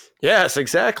Boys. Yes,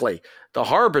 exactly. The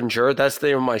Harbinger, that's the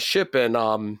name of my ship in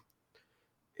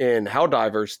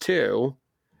Helldivers 2.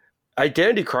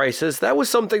 Identity Crisis, that was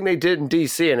something they did in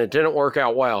DC and it didn't work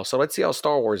out well. So let's see how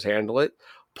Star Wars handle it.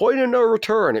 Point of No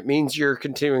Return, it means you're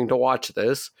continuing to watch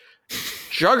this.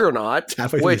 Juggernaut,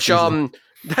 which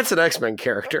that's an X-Men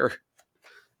character.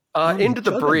 Into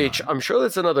the Breach, I'm sure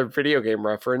that's another video game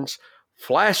reference.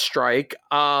 Flash Strike,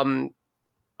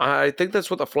 I think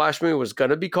that's what the Flash movie was going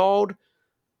to be called.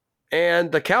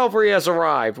 And The Cavalry Has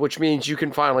Arrived, which means you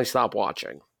can finally stop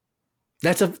watching.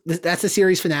 That's a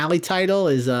series finale title,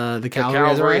 is The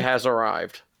Cavalry Has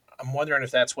Arrived. I'm wondering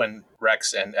if that's when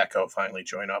Rex and Echo finally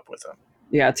join up with them.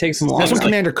 Yeah, it takes them long. That's when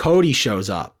Commander Cody shows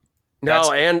up.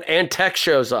 No, and Tech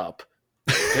shows up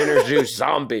to introduce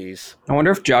zombies. I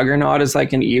wonder if Juggernaut is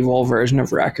like an evil version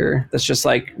of Wrecker that's just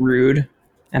like rude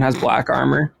and has black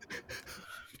armor.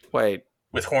 Wait.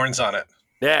 With horns on it.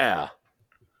 Yeah.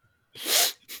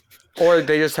 Or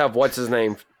they just have, what's his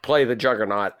name, play the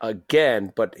Juggernaut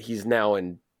again, but he's now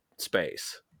in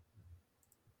space.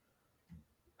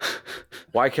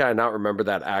 Why can I not remember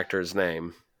that actor's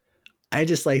name? I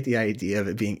just like the idea of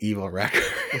it being Evil Wrecker.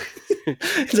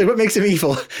 It's like, what makes him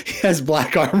evil? He has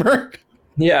black armor.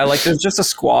 Yeah, like there's just a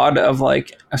squad of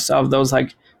like of those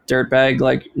like dirtbag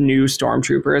like new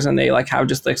stormtroopers, and they like have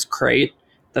just this crate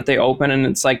that they open, and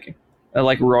it's like a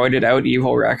like roided out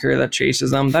Evil Wrecker that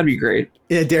chases them. That'd be great.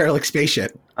 In a derelict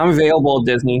spaceship. I'm available at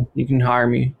Disney. You can hire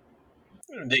me.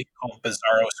 They call him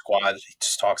Bizarro Squad. He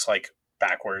just talks like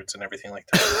backwards and everything like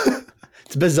that.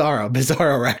 It's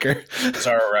Bizarro Wrecker.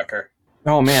 Bizarro Wrecker.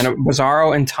 Oh man, a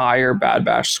Bizarro entire Bad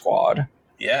Batch squad.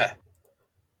 Yeah.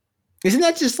 Isn't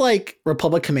that just like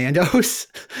Republic Commandos?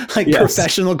 Like Yes.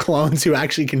 professional clones who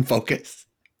actually can focus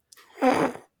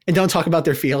and don't talk about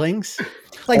their feelings?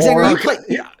 Like, Zach, you play,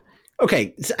 yeah.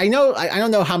 Okay, so I don't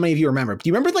know how many of you remember. Do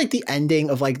you remember like the ending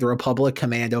of like the Republic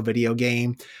Commando video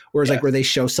game, where it's like where they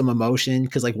show some emotion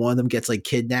because like one of them gets like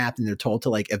kidnapped and they're told to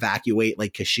like evacuate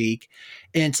like Kashyyyk,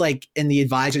 and it's like, and the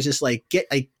advisor's just like, get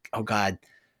like, oh god,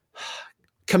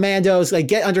 commandos, like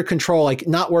get under control, like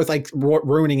not worth like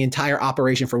ruining entire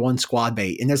operation for one squad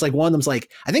mate. And there's like one of them's like,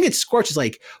 I think it's Scorch is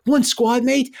like, one squad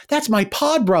mate, that's my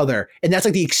pod brother. And that's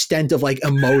like the extent of like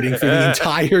emoting for the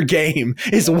entire game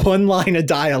is one line of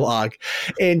dialogue.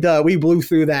 And we blew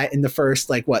through that in the first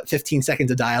like 15 seconds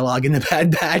of dialogue in the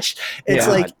Bad Batch. It's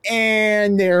Yeah. like,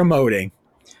 and they're emoting.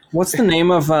 What's the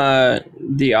name of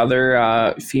the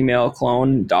other female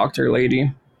clone doctor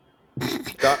lady?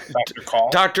 Dr. Call.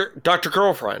 Dr.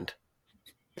 Girlfriend.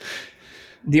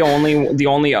 The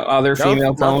only other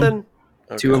female clone. Nothing?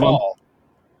 Two of them. Call.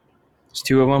 There's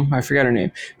two of them. I forget her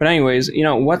name. But anyways, you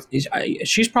know what?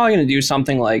 She's probably going to do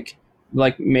something like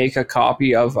make a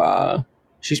copy of.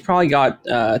 She's probably got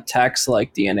tech's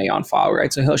like DNA on file,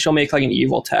 right? So she'll make like an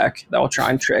evil tech that will try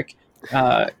and trick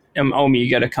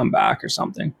Omega to come back or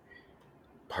something.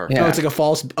 Perfect. Yeah. Oh, it's like a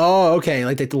false. Oh, okay.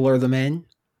 Like they have to lure them in.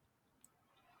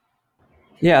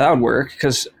 Yeah, that would work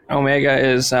because Omega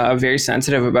is very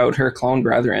sensitive about her clone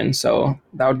brethren, so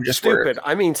that would just Stupid. work.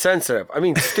 I mean sensitive. I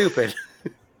mean stupid.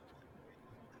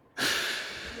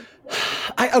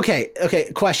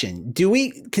 Okay. Question. Do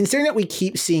we, considering that we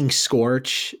keep seeing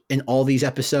Scorch in all these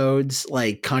episodes,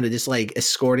 like kind of just like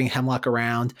escorting Hemlock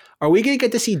around, are we going to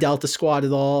get to see Delta Squad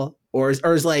at all? Or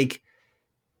is like,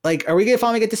 are we going to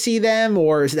finally get to see them?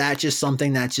 Or is that just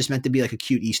something that's just meant to be like a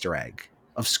cute Easter egg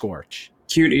of Scorch?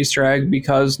 Cute Easter egg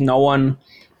because no one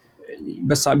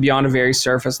beyond a very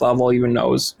surface level even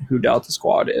knows who Delta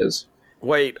Squad is.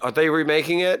 Wait, are they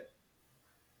remaking it?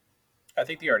 I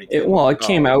think they already did. It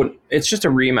came out. It's just a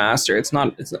remaster. It's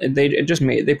not.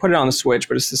 They put it on the Switch,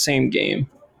 but it's the same game.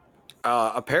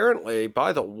 Apparently,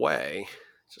 by the way,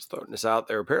 just throwing this out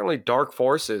there. Apparently, Dark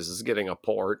Forces is getting a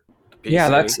port. to PC. Yeah,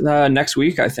 that's next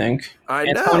week, I think. I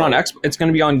And know. It's going on It's going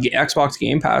to be on Xbox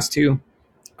Game Pass too.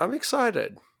 I'm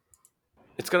excited.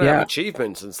 It's gonna have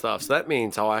achievements and stuff, so that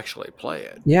means I'll actually play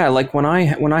it. Yeah, like when I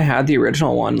had the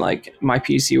original one, like my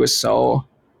PC was so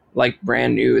like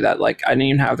brand new that like I didn't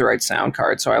even have the right sound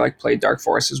card, so I like played Dark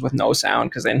Forces with no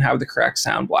sound because they didn't have the correct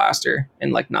sound blaster in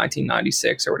like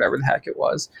 1996 or whatever the heck it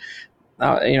was.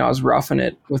 I was roughing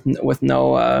it with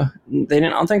no. They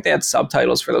didn't. I don't think they had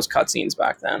subtitles for those cutscenes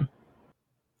back then.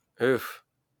 Oof.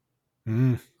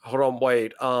 Mm. Hold on,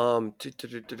 wait.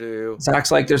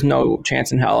 Zach's like, there's no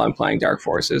chance in hell I'm playing Dark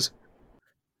Forces.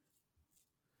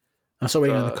 I'm still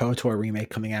waiting on the KOTOR remake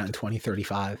coming out in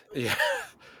 2035. Yeah.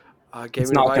 It's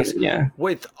Gaming not device. yeah.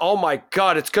 Wait, oh my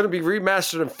god, it's gonna be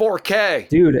remastered in 4K.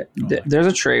 Dude, there's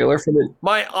a trailer for the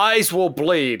My eyes will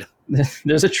bleed.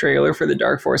 there's a trailer for the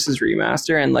Dark Forces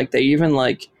remaster, and like they even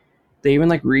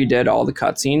redid all the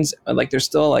cutscenes. Like they're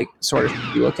still like sort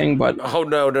of looking, but Oh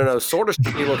no. Sort of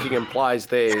shitty looking implies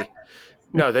they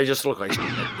just look like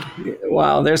shit.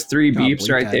 wow, there's three Oh, beeps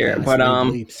bleep right that, there.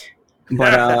 guys. Three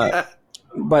bleeps.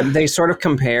 But they sort of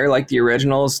compare like the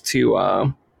originals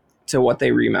to what they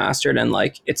remastered, and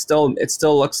like it still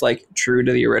looks like true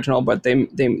to the original, but they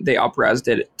up-resed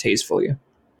it tastefully.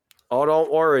 Oh, don't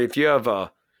worry. If you have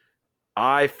a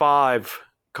i5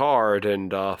 card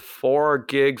and 4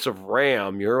 gigs of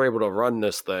RAM, you're able to run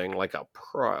this thing like a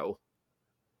pro.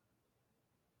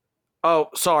 Oh,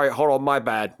 sorry. Hold on. My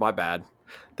bad.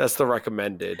 That's the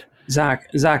recommended.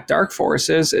 Zach, Dark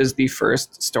Forces is the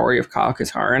first story of Kyle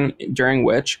Katarn, during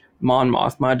which Mon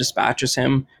Mothma dispatches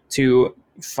him to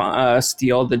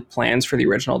steal the plans for the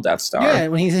original Death Star. Yeah,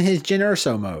 when he's in his Jyn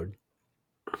Erso mode.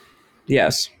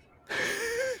 Yes.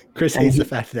 Chris hates the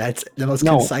fact that that's the most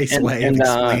concise way of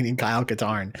explaining Kyle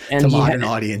Katarn to modern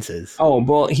audiences. Oh,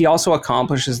 well, he also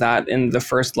accomplishes that in the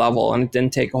first level, and it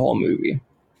didn't take a whole movie.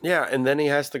 Yeah, and then he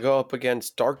has to go up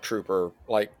against Dark Trooper,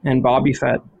 like, And Bobby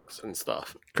Fett. and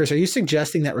stuff. Chris, are you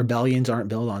suggesting that rebellions aren't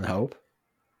built on hope?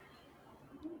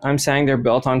 I'm saying they're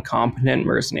built on competent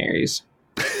mercenaries.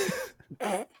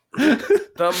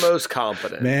 The most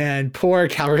competent. Man, poor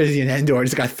Calrissian Endor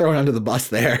just got thrown under the bus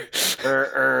there.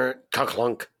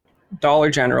 Clunk. Dollar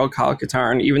General Kyle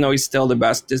Katarn, even though he's still the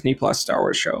best Disney Plus Star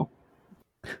Wars show.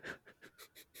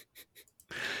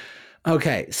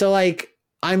 Okay, so like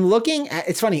I'm looking at,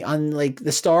 it's funny on like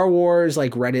the Star Wars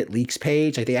like Reddit leaks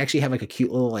page, like they actually have like a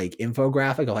cute little like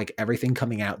infographic of like everything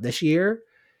coming out this year.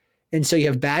 And so you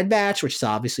have Bad Batch, which is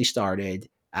obviously started.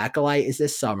 Acolyte is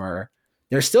this summer.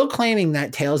 They're still claiming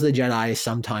that Tales of the Jedi is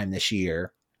sometime this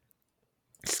year.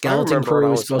 Skeleton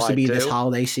Crew is supposed to be this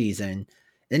holiday season.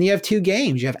 Then you have 2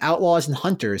 games. You have Outlaws and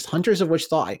Hunters. Hunters of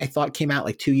which I thought came out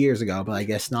like 2 years ago, but I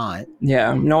guess not.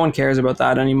 Yeah, no one cares about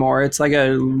that anymore. It's like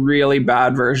a really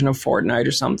bad version of Fortnite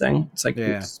or something. It's like,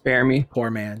 spare me. Poor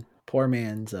man's.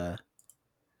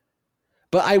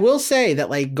 But I will say that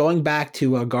like going back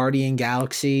to Guardian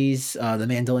Galaxies, the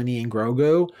Mandalorian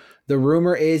Grogu, the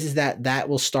rumor is that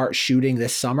will start shooting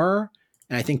this summer.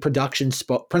 And I think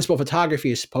principal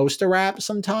photography is supposed to wrap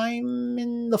sometime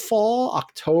in the fall,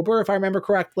 October, if I remember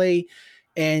correctly.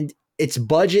 And its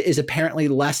budget is apparently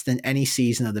less than any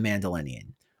season of The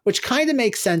Mandalorian, which kind of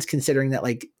makes sense considering that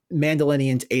like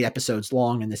Mandalorian's 8 episodes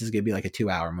long and this is going to be like a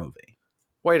 2-hour movie.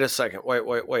 Wait a second.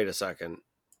 Wait a second.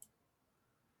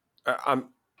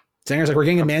 Zanger's like, we're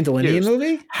getting a Mandalorian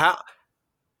movie?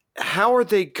 How are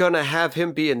they going to have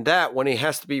him be in that when he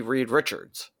has to be Reed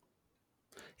Richards?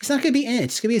 He's not going to be in it.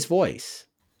 It's going to be his voice.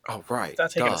 Oh, right. He's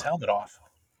not taking his helmet off.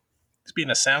 He's being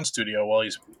in a sound studio while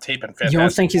he's taping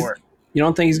Fantastic Four. You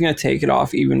don't think he's going to take it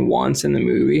off even once in the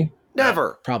movie?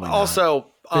 Never. Probably not. Also,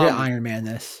 Iron Man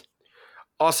this.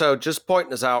 Also, just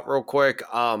pointing this out real quick.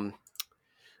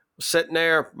 Sitting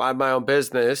there, mind my own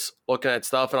business, looking at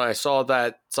stuff, and I saw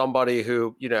that somebody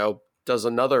who, does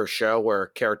another show where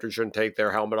characters shouldn't take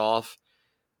their helmet off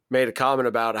made a comment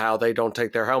about how they don't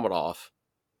take their helmet off.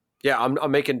 Yeah, I'm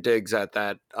making digs at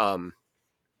that. Not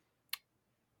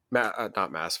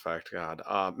Mass Effect, God.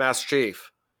 Master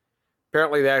Chief.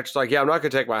 Apparently, the actor's like, yeah, I'm not going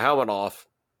to take my helmet off.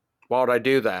 Why would I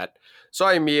do that? So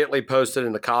I immediately posted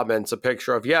in the comments a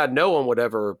picture of, no one would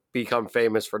ever become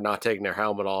famous for not taking their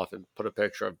helmet off, and put a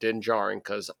picture of Din Djarin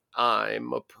because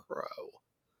I'm a pro.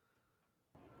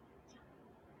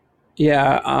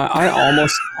 Yeah,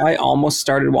 I almost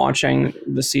started watching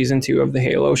the season 2 of the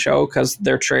Halo show because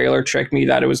their trailer tricked me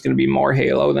that it was going to be more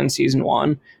Halo than season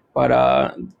 1.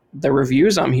 But the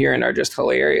reviews I'm hearing are just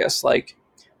hilarious. Like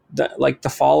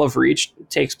the fall of Reach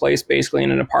takes place basically in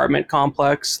an apartment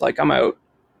complex. Like, I'm out.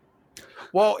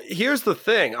 Well, here's the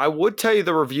thing. I would tell you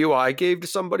the review I gave to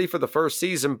somebody for the first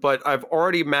season, but I've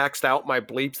already maxed out my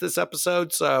bleeps this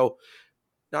episode, so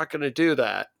not going to do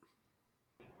that.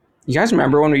 You guys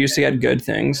remember when we used to get good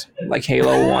things like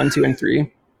Halo 1, 2, and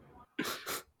 3?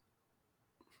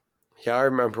 Yeah, I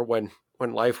remember when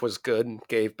life was good and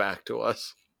gave back to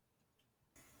us.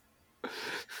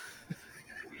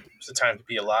 It's the time to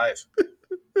be alive.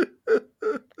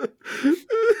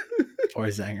 Poor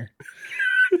Zanger.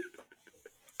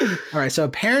 All right, so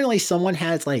apparently someone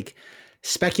has like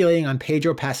speculating on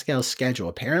Pedro Pascal's schedule.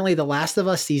 Apparently The Last of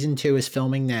Us Season 2 is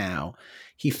filming now.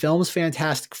 He films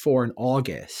Fantastic Four in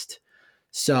August.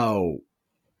 So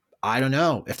I don't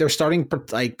know. If they're starting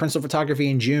like principal photography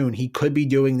in June, he could be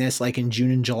doing this like in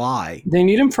June and July. They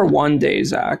need him for one day,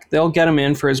 Zach. They'll get him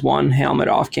in for his one helmet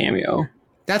off cameo.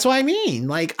 That's what I mean.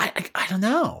 Like, I don't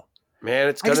know. Man,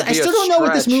 it's going to be I still don't know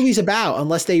what this movie's about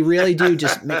unless they really do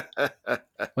just make...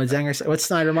 What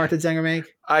Snyder Mark did Zanger make?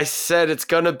 I said it's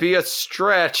going to be a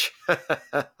stretch.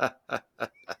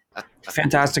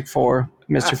 Fantastic Four,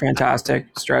 Mr. Fantastic,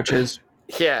 stretches.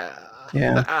 Yeah.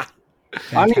 I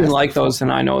don't even like those,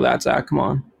 and I know that, Zach. Come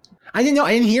on. I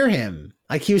didn't hear him.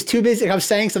 Like, he was too busy. Like, I was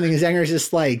saying something, and Zanger's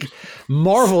just like,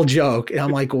 Marvel joke. And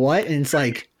I'm like, what? And it's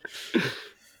like...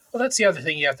 Well, that's the other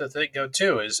thing you have to think of,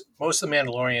 too, is most of The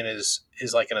Mandalorian is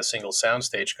like in a single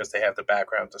soundstage because they have the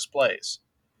background displays.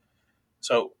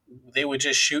 So they would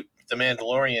just shoot The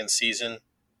Mandalorian season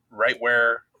right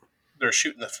where they're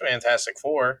shooting the Fantastic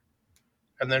Four,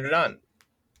 and they're done.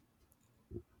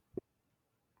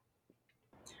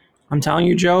 I'm telling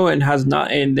you, Joe, it has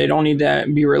not, and they don't need to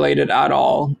be related at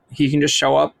all. He can just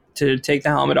show up to take the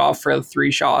helmet off for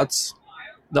 3 shots.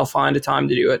 They'll find a time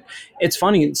to do it. It's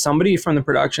funny. Somebody from the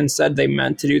production said they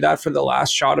meant to do that for the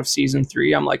last shot of season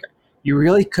 3. I'm like, you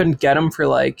really couldn't get him for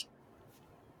like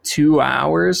 2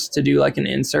 hours to do like an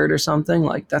insert or something?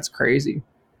 Like, that's crazy.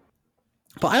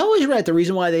 But I always read the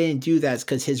reason why they didn't do that is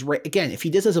because again, if he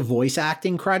does as a voice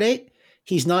acting credit,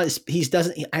 it's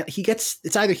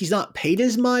either he's not paid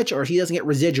as much or he doesn't get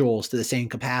residuals to the same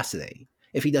capacity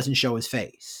if he doesn't show his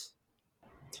face.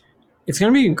 It's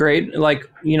gonna be great. Like,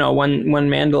 you know, when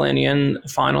Mandalorian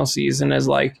final season is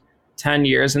like 10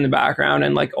 years in the background,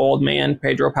 and like old man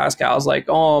Pedro Pascal's like,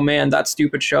 oh man, that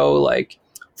stupid show. Like,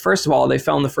 first of all, they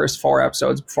filmed the first 4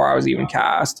 episodes before I was even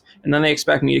cast, and then they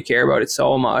expect me to care about it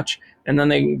so much, and then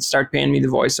they start paying me the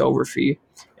voiceover fee.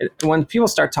 When people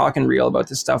start talking real about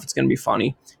this stuff, it's gonna be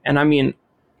funny. And I mean,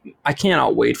 I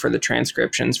cannot wait for the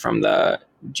transcriptions from the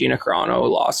Gina Carano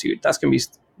lawsuit. That's gonna be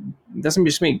just gonna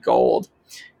be gold.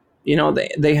 You know,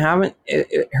 they haven't.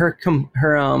 Her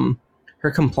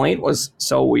complaint was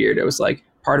so weird. It was like,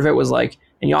 part of it was like,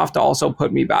 and you have to also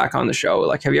put me back on the show.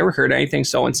 Like, have you ever heard anything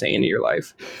so insane in your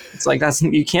life? It's like,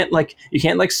 you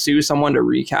can't sue someone to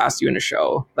recast you in a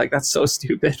show. Like, that's so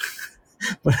stupid.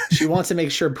 She wants to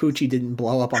make sure Poochie didn't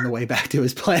blow up on the way back to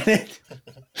his planet.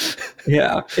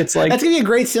 Yeah, it's like, that's gonna be a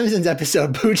great Simpsons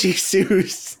episode. Poochie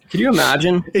sues. Can you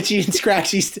imagine? Itchy and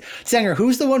Scratchy. Sanger,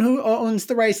 who's the one who owns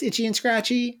the rights? Itchy and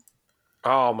Scratchy.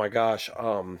 Oh my gosh.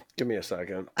 Give me a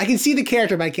second. I can see the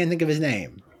character, but I can't think of his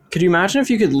name. Could you imagine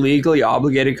if you could legally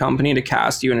obligate a company to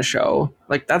cast you in a show?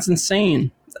 Like, that's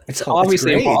insane. It's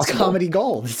obviously impossible. It's comedy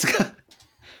gold.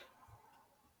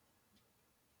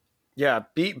 Yeah,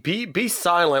 be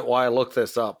silent while I look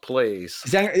this up, please.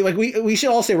 Zenger, like we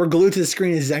should all say we're glued to the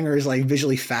screen as Zenger is like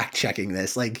visually fact checking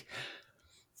this. Like,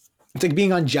 it's like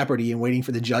being on Jeopardy and waiting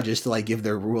for the judges to like give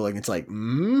their ruling. It's like,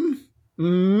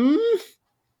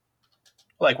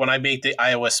 Like when I make the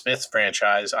Iowa Smith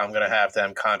franchise, I'm going to have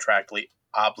them contractually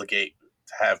obligate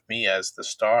to have me as the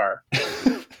star.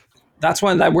 That's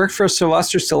why that worked for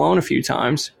Sylvester Stallone a few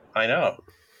times. I know.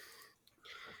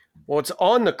 Well, it's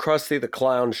on the Krusty the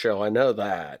Clown show. I know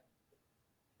that.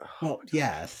 well,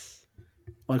 yes.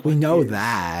 Like, we know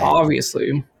that.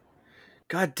 Obviously.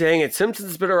 God dang it. Simpsons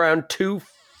has been around too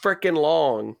freaking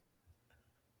long.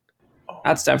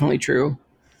 That's definitely true.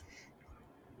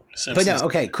 But no,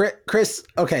 okay, Chris.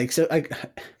 Okay, so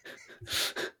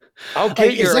I'll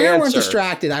get your if Zenger weren't answer.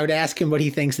 distracted, I would ask him what he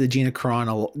thinks of the Gina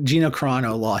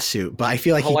Carano lawsuit. But I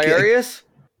feel like Hilarious?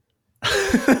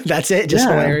 That's it, just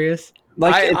Yeah. hilarious.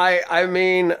 Like, I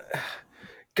mean,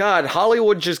 God,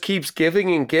 Hollywood just keeps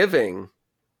giving and giving.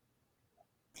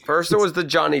 First, there was the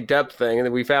Johnny Depp thing, and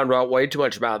then we found out way too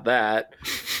much about that.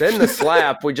 Then the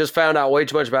slap, we just found out way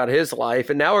too much about his life,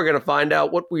 and now we're going to find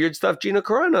out what weird stuff Gina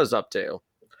Carano's up to.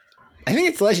 I think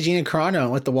it's less Gina Carano and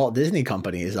what the Walt Disney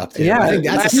Company is up to. Yeah, I think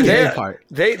that's the scary part.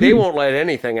 They won't let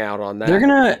anything out on that.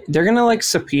 they're gonna like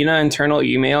subpoena internal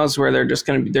emails where there's just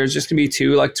gonna be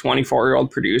 2 like 24-year-old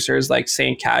producers like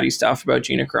saying catty stuff about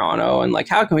Gina Carano and like,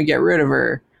 how can we get rid of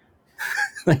her?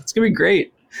 Like, it's gonna be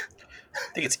great.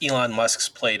 I think it's Elon Musk's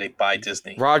play to buy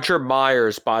Disney. Roger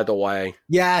Myers, by the way.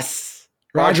 Yes,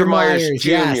 Roger Myers Jr.,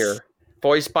 yes.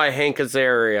 voiced by Hank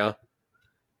Azaria.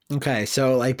 Okay,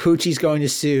 so like Poochie's going to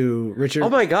sue Richard. Oh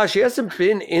my gosh, he hasn't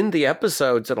been in the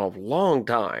episodes in a long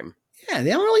time. Yeah,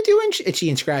 they don't really do itchy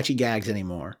and scratchy gags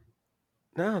anymore.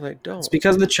 No, they don't. It's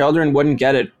because the children wouldn't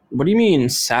get it. What do you mean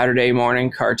Saturday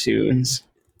morning cartoons?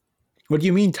 What do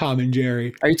you mean, Tom and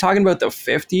Jerry? Are you talking about the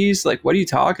 50s? Like, what are you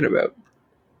talking about?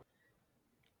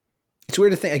 It's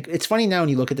weird to think. Like, it's funny now when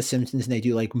you look at The Simpsons and they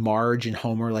do like Marge and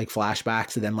Homer like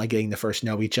flashbacks of them like getting to first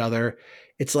know each other.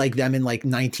 It's like them in like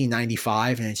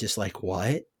 1995, and it's just like,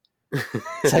 what?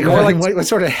 It's like, what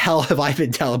sort of hell have I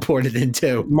been teleported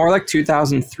into? More like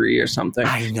 2003 or something.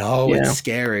 I know, Yeah. it's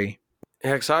scary.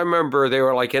 Yeah, because I remember they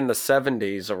were like in the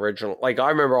 70s original. Like, I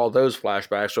remember all those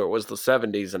flashbacks where it was the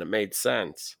 70s and it made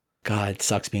sense. God, it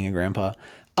sucks being a grandpa.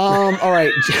 All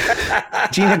right,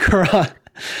 Gina Carano.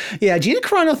 Yeah, Gina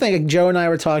Carano thing. Like, Joe and I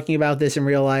were talking about this in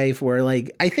real life, where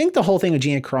like I think the whole thing with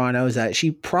Gina Carano is that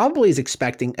she probably is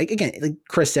expecting. Like, again, like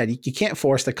Chris said, you can't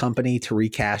force the company to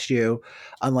recast you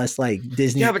unless like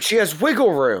Disney. Yeah, but she has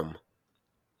wiggle room.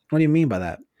 What do you mean by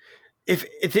that?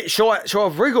 She'll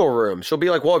have wiggle room. She'll be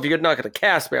like, well, if you're not going to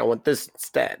cast me, I want this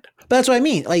instead. But that's what I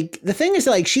mean. Like, the thing is,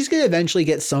 like, she's going to eventually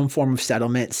get some form of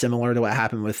settlement similar to what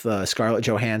happened with Scarlett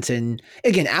Johansson.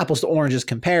 Again, apples to oranges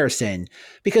comparison.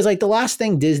 Because, like, the last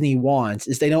thing Disney wants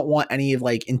is they don't want any of,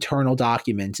 like, internal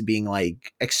documents being,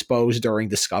 like, exposed during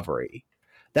Discovery.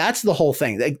 That's the whole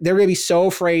thing. They're going to be so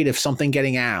afraid of something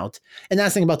getting out. And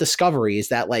that's the thing about Discovery is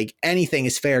that, like, anything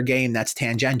is fair game that's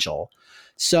tangential.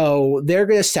 So they're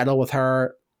going to settle with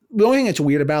her. The only thing that's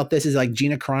weird about this is, like,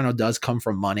 Gina Carano does come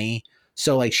from money.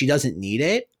 So, like, she doesn't need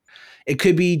it. It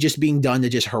could be just being done to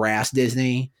just harass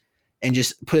Disney and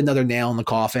just put another nail in the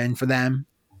coffin for them.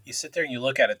 You sit there and you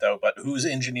look at it, though, but who's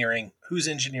engineering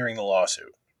the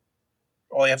lawsuit?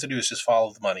 All you have to do is just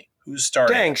follow the money. Who's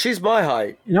starting? Dang, she's my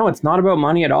height. No, it's not about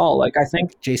money at all. Like, I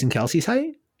think Jason Kelsey's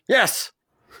height? Yes.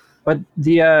 But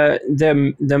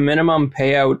the minimum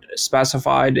payout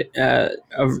specified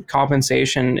of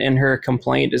compensation in her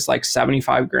complaint is like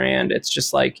 $75,000. It's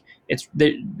just like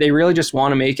they really just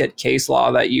want to make it case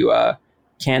law that you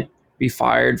can't be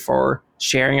fired for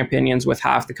sharing opinions with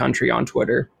half the country on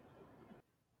Twitter.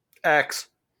 X.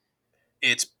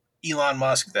 It's Elon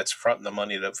Musk that's fronting the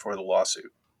money for the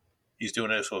lawsuit. He's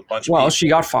doing this with a bunch of Well, people. she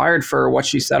got fired for what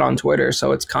she said on Twitter,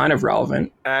 so it's kind of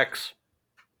relevant. X.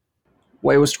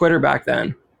 Wait, was Twitter back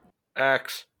then?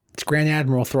 X. It's Grand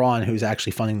Admiral Thrawn who's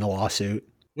actually funding the lawsuit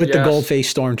with the Yes.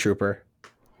 gold-faced stormtrooper.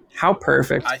 How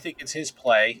perfect. I think it's his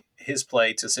play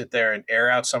to sit there and air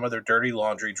out some of their dirty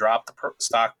laundry, drop the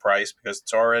stock price because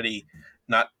it's already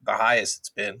not the highest it's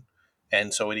been.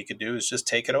 And so what he could do is just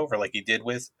take it over like he did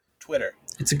with Twitter.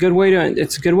 It's a good way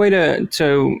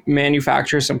to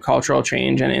manufacture some cultural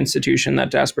change in an institution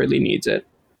that desperately needs it.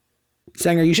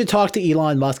 Zenger, you should talk to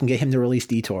Elon Musk and get him to release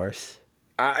Detours.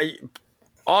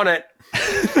 On it.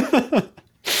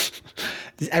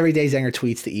 Every day Zenger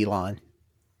tweets to Elon.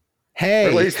 Hey.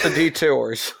 Release the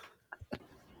detours.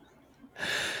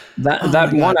 That my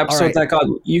one God. episode All right. that got,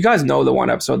 you guys know the one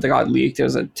episode that got leaked. It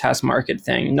was a test market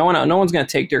thing. No one's going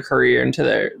to take their career into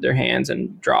their hands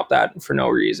and drop that for no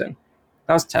reason.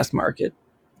 That was test market.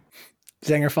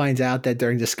 Zenger finds out that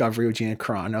during Discovery with Gina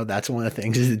Carano, that's one of the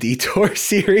things is the Detour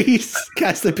series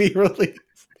has to be released.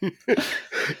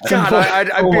 God, I'd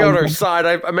Oh be my on her God. side.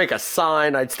 I'd make a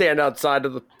sign. I'd stand outside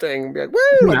of the thing and be like, woo,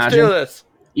 let's Imagine. do this.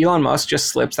 Elon Musk just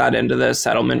slips that into the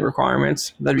settlement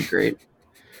requirements. That'd be great.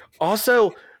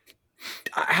 Also,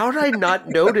 how did I not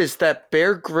notice that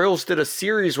Bear Grylls did a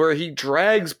series where he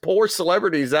drags poor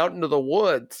celebrities out into the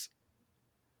woods?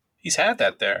 He's had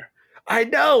that there. I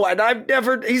know, and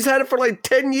he's had it for like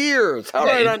 10 years. How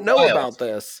Yeah, did I in not know wild. about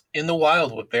this? In the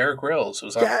Wild with Bear Grylls. It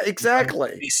was on Yeah,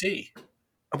 exactly. BBC.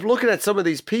 I'm looking at some of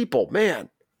these people, man.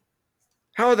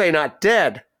 How are they not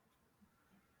dead?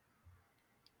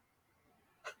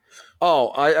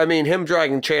 Oh, I mean, him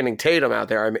dragging Channing Tatum out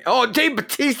there. I mean, oh, Dave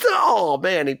Bautista. Oh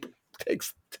man, he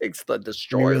takes the We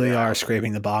destroyer. really out. are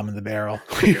scraping the bottom of the barrel.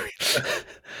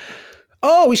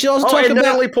 Oh, we should also Oh, talk and about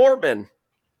Natalie Portman.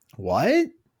 what?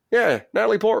 Yeah,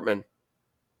 Natalie Portman.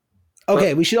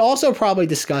 Okay, we should also probably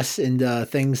discuss in the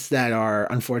things that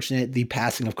are unfortunate the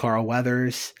passing of Carl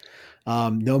Weathers.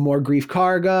 No more Grief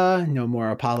Karga, no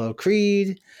more Apollo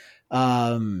Creed.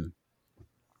 Yeah.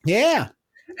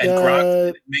 And Gronk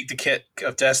didn't make the kit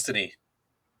of Destiny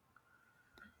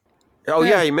Oh Yeah.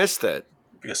 yeah, he missed it.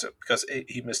 because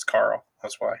he missed Carl.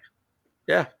 That's why.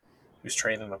 Yeah. He was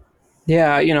training him.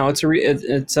 Yeah, it's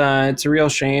a real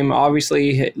shame.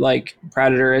 Obviously, like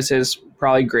Predator is his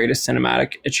probably greatest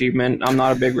cinematic achievement. I'm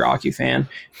not a big Rocky fan,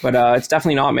 but it's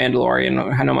definitely not Mandalorian,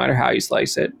 no matter how you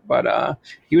slice it. But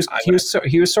he was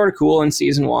sort of cool in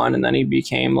season 1, and then he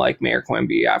became like Mayor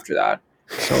Quimby after that.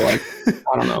 So like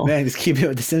I don't know. Man, just keeping it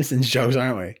with the Simpsons jokes,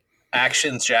 aren't we?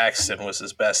 Actions Jackson was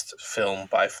his best film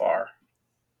by far.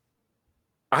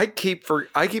 I keep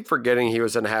forgetting he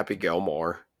was in Happy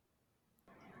Gilmore.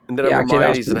 And then Yeah, I'm okay, that reminded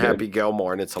was he's in pretty Happy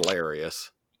Gilmore, and it's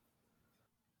hilarious.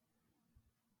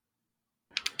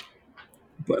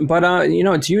 But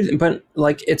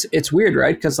it's weird,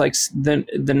 right? Because like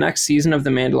the next season of The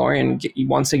Mandalorian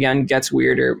once again gets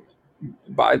weirder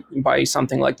by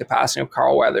something like the passing of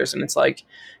Carl Weathers, and it's like,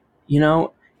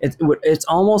 it's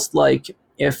almost like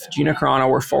if Gina Carano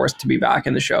were forced to be back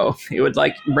in the show, it would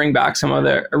like bring back some of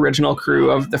the original crew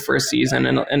of the first season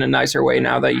in a nicer way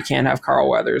now that you can't have Carl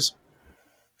Weathers.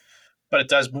 But it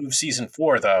does move season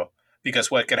 4 though,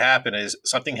 because what could happen is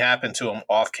something happened to him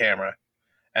off camera,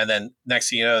 and then next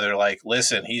thing you know, they're like,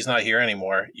 "Listen, he's not here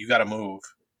anymore. You got to move,"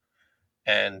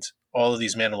 and all of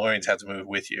these Mandalorians have to move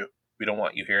with you. We don't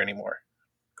want you here anymore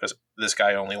because this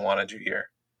guy only wanted you here.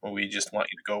 Well, we just want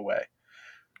you to go away.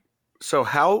 So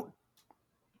how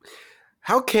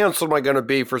canceled am I going to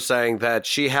be for saying that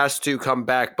she has to come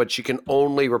back, but she can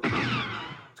only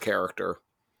character?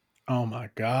 Oh my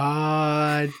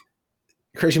God.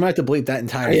 Chris, you might have to bleep that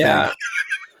entire Yeah. thing.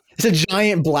 It's a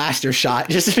giant blaster shot.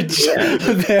 Just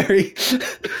very.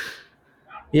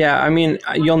 Yeah, I mean,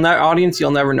 you'll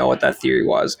never know what that theory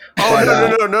was.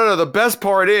 Oh, But, no. The best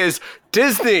part is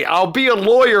Disney, I'll be a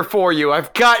lawyer for you.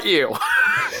 I've got you.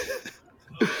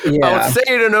 Yeah. I would say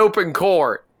it in open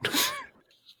court.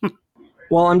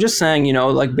 Well, I'm just saying,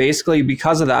 like basically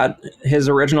because of that, his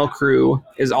original crew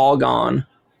is all gone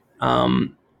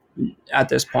at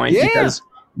this point Yeah.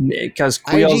 because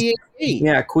Queel's,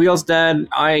 IGA. Queel's dead.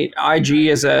 IG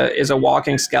is a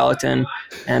walking skeleton,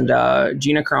 and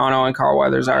Gina Carano and Carl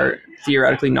Weathers are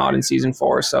theoretically not in season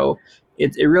 4. So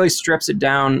it really strips it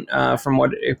down from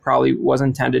what it probably was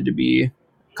intended to be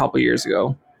a couple years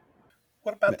ago.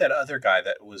 What about that other guy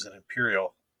that was an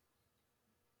Imperial?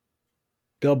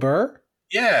 Bill Burr?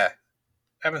 Yeah,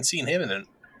 haven't seen him in it.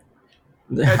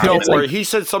 Don't worry. He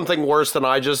said something worse than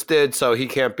I just did, so he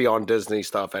can't be on Disney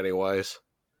stuff anyways.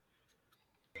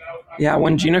 Yeah,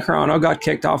 when Gina Carano got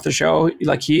kicked off the show,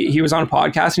 like he was on a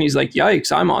podcast and he's like,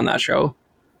 "Yikes, I'm on that show."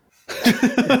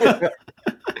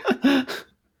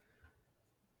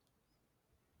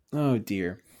 Oh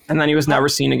dear. And then he was never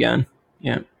seen again.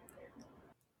 Yeah.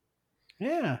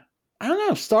 Yeah. I don't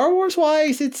know. Star Wars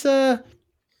wise, it's like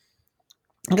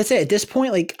I said, at this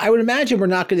point, like I would imagine we're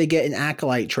not going to get an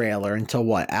Acolyte trailer until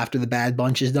what? After the Bad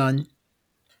Bunch is done?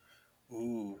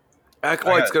 Ooh.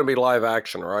 Acolyte's going to be live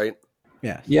action, right?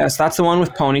 Yeah. Yes, that's the one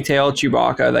with ponytail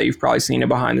Chewbacca that you've probably seen a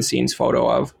behind the scenes photo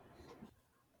of.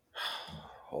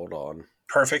 Hold on.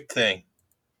 Perfect thing.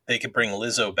 They could bring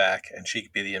Lizzo back and she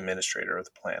could be the administrator of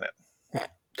the planet.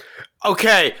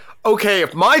 Okay,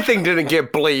 if my thing didn't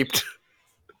get bleeped.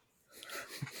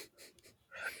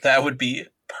 That would be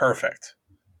perfect.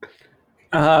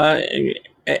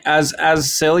 As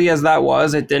silly as that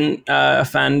was, it didn't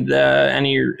offend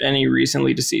any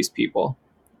recently deceased people.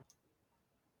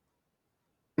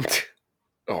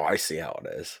 Oh, I see how it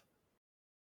is.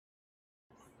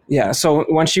 Yeah, so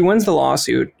when she wins the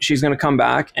lawsuit, she's going to come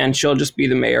back and she'll just be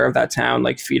the mayor of that town,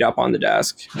 like feet up on the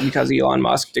desk, because Elon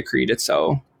Musk decreed it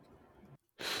so.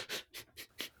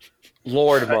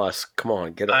 Lord Musk, come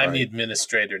on, get it I'm right. the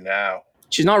administrator now.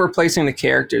 She's not replacing the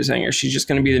character Zinger. She's just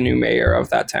going to be the new mayor of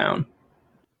that town.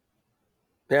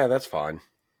 Yeah, that's fine.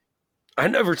 I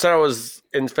never said I was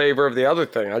in favor of the other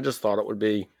thing. I just thought it would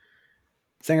be.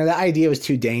 Singer, that idea was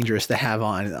too dangerous to have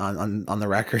on the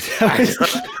record.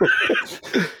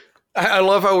 I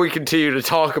love how we continue to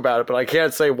talk about it, but I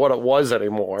can't say what it was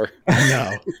anymore.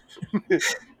 No.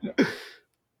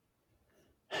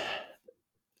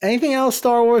 Anything else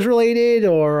Star Wars related,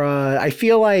 or I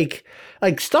feel like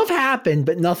stuff happened,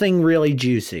 but nothing really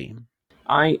juicy.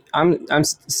 I'm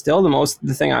still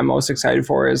the thing I'm most excited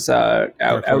for is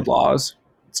Outlaws.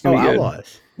 It's gonna be good.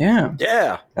 Outlaws.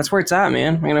 Yeah, that's where it's at,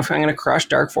 man. I'm gonna crush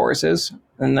Dark Forces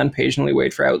and then patiently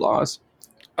wait for Outlaws.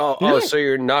 Oh, so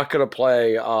you're not gonna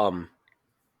play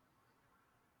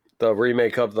the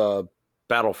remake of the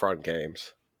Battlefront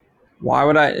games? Why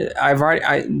would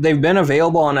I? They've been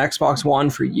available on Xbox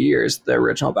One for years, the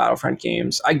original Battlefront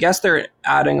games. I guess they're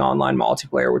adding online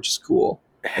multiplayer, which is cool.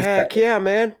 Heck yeah,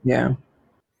 man. Yeah.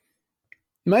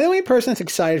 Am I the only person that's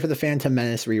excited for the Phantom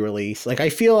Menace re-release? Like, I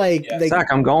feel like... Zach,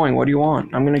 I'm going. What do you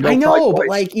want? I'm going to go. I know, but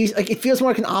it feels more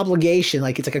like an obligation.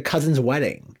 Like, it's like a cousin's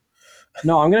wedding.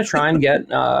 No, I'm going to try and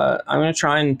get... I'm going to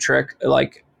try and trick,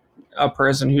 like, a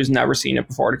person who's never seen it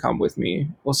before to come with me.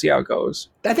 We'll see how it goes.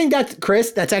 I think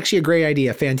Chris, that's actually a great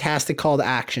idea. Fantastic call to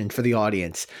action for the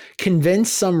audience.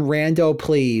 Convince some rando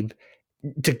plebe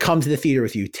to come to the theater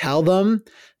with you. Tell them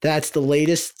that's the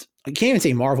latest... I can't even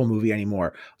say Marvel movie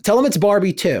anymore. Tell them it's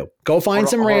Barbie 2. Go find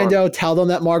some rando. Tell them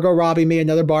that Margot Robbie made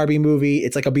another Barbie movie.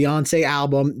 It's like a Beyonce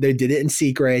album. They did it in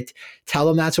secret. Tell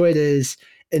them that's what it is.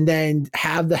 And then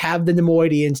have the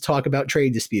Nemoidians talk about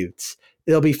trade disputes.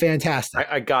 It'll be fantastic.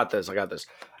 I got this.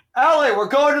 Ellie, we're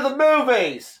going to the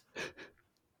movies.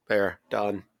 There,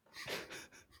 done.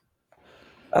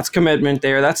 That's commitment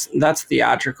there. That's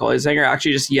theatrical. Zinger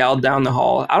actually just yelled down the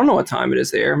hall. I don't know what time it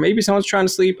is there. Maybe someone's trying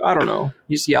to sleep. I don't know.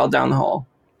 He just yelled down the hall.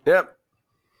 Yep.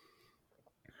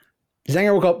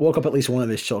 Zinger woke up at least one of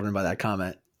his children by that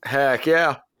comment. Heck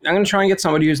yeah. I'm going to try and get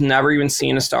somebody who's never even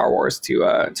seen a Star Wars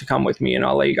to come with me, and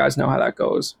I'll let you guys know how that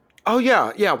goes. Oh,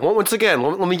 yeah. Yeah. Once again,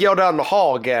 let me yell down the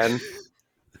hall again.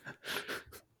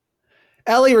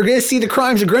 Ellie, we're going to see the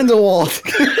crimes of Grindelwald.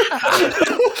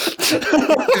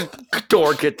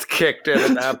 Door gets kicked in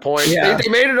at that point. Yeah. They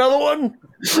made another one?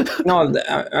 No,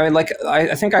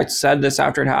 I think I said this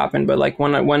after it happened, but like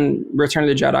when Return of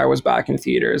the Jedi was back in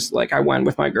theaters, like I went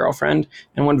with my girlfriend,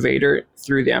 and when Vader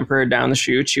threw the Emperor down the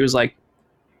chute, she was like,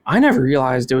 I never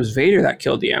realized it was Vader that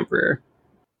killed the Emperor.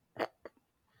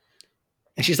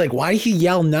 And she's like, why did he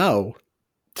yell no?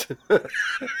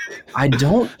 I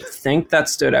don't think that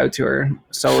stood out to her.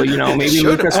 So, maybe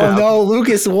Lucas won. Oh no,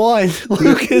 Lucas won.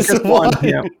 Lucas won.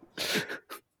 Yeah.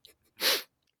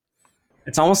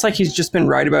 It's almost like he's just been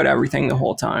right about everything the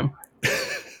whole time. I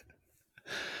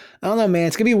don't know, man.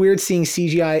 It's going to be weird seeing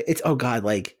CGI.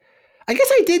 I guess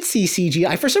I did see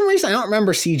CGI. For some reason, I don't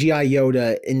remember CGI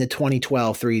Yoda in the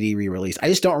 2012 3D re-release. I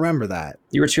just don't remember that.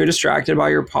 You were too distracted by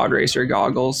your pod racer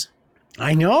goggles.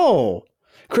 I know.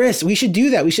 Chris, we should do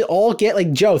that. We should all get,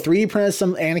 like Joe, 3D print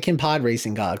some Anakin pod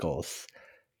racing goggles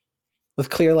with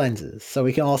clear lenses. So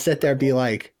we can all sit there and be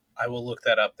like... I will look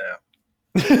that up now.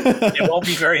 It won't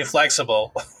be very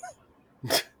flexible.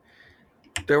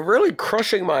 They're really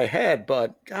crushing my head,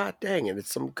 but god dang it,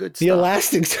 it's some good The stuff.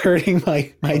 elastic's hurting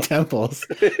my temples.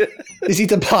 Just eat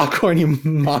the popcorn, you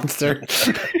monster.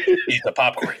 Eat the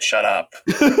popcorn. Shut up.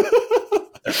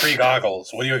 They're free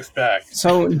goggles. What do you expect?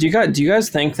 So do you guys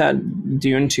think that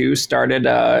Dune 2 started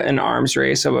an arms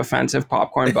race of offensive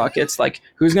popcorn buckets? Like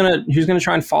who's gonna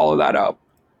try and follow that up?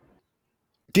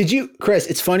 Did you, Chris?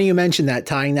 It's funny you mentioned that,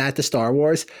 tying that to Star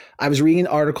Wars. I was reading an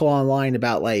article online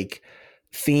about like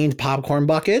themed popcorn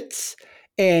buckets,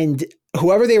 and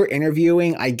whoever they were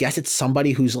interviewing, I guess it's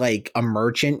somebody who's like a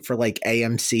merchant for like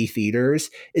AMC theaters,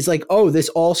 is like, oh, this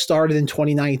all started in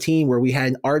 2019 where we had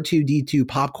an R2D2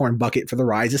 popcorn bucket for The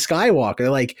Rise of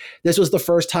Skywalker. Like this was the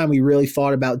first time we really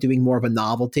thought about doing more of a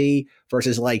novelty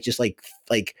versus like just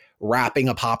like wrapping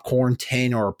a popcorn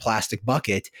tin or a plastic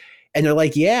bucket. And they're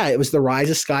like, yeah, it was The Rise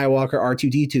of Skywalker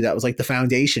R2D2 that was like the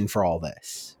foundation for all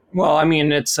this. Well, I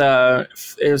mean, it's like a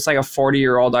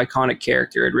 40-year-old iconic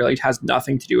character. It really has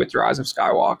nothing to do with The Rise of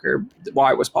Skywalker,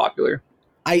 why it was popular.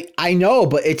 I know,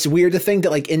 but it's weird to think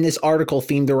that like in this article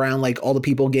themed around like all the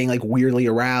people getting like weirdly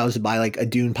aroused by like a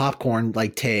Dune popcorn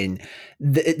like tin,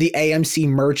 the AMC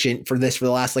merchant for this for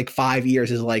the last like 5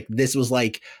 years is like, this was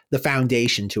like the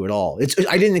foundation to it all.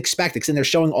 I didn't expect it, and they're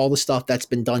showing all the stuff that's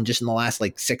been done just in the last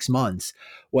like 6 months,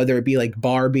 whether it be like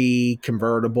Barbie,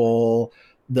 Convertible,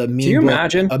 the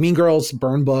Mean Girls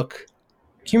burn book.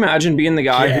 Can you imagine being the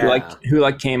guy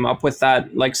who came up with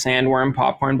that like sandworm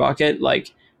popcorn bucket?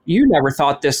 Like you never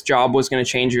thought this job was going to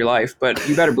change your life, but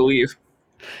you better believe.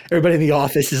 Everybody in the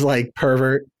office is like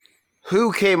pervert.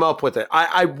 Who came up with it?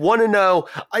 I want to know,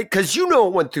 because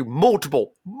it went through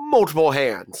multiple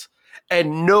hands,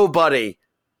 and nobody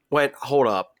went, hold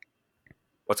up,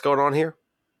 what's going on here?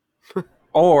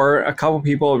 Or a couple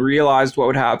people realized what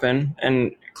would happen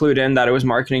and clued in that it was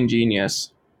marketing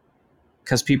genius.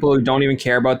 Because people who don't even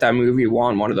care about that movie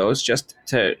want one of those just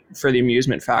for the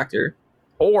amusement factor.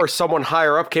 Or someone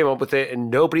higher up came up with it and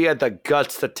nobody had the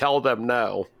guts to tell them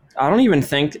no. I don't even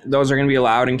think those are going to be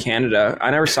allowed in Canada. I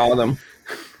never saw them.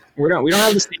 We don't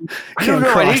have the same. I don't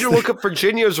know. I need to look up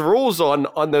Virginia's rules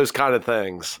on those kind of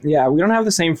things. Yeah, we don't have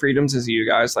the same freedoms as you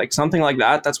guys. Like something like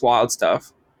that's wild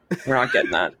stuff. We're not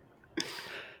getting that.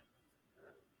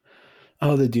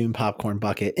 Oh, the Dune popcorn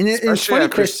bucket. And it's funny,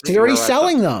 Chris, they're already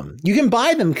selling them. You can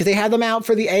buy them because they had them out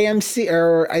for the AMC,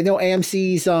 or I know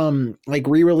AMC's like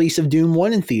re-release of Dune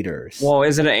 1 in theaters. Well,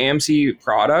 is it an AMC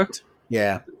product?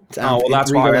 Yeah. Oh, well,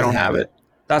 that's why I don't have it.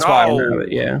 That's why I don't have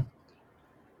it, yeah.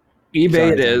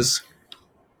 eBay it is.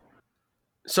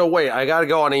 So wait, I got to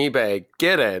go on eBay,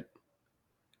 get it,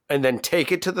 and then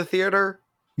take it to the theater?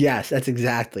 Yes, that's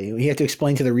exactly. You have to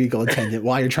explain to the Regal attendant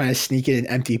why you're trying to sneak in an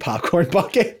empty popcorn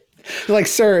bucket. They're like,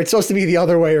 sir, it's supposed to be the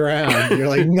other way around. You're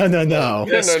like, no. No.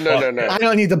 I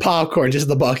don't need the popcorn, just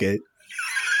the bucket.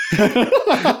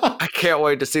 I can't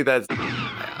wait to see that.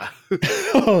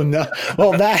 Oh, no.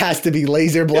 Well, that has to be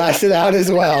laser blasted out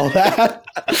as well.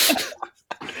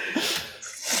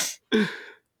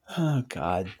 Oh,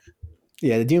 God.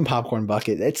 Yeah, the Dune popcorn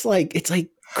bucket. It's like,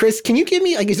 Chris, can you give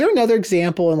me, like, is there another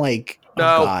example in like,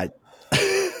 no. Oh, God.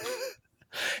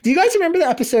 Do you guys remember the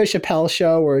episode of Chappelle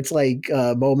Show where it's like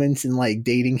moments in like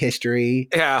dating history?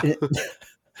 Yeah.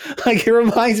 Like it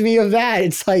reminds me of that.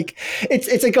 It's like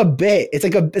it's like a bit. It's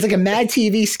like a Mad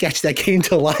TV sketch that came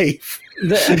to life.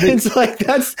 It's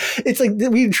like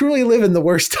we truly live in the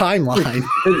worst timeline.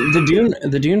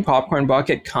 The Dune popcorn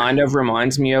bucket kind of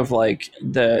reminds me of like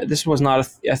this was not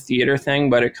a theater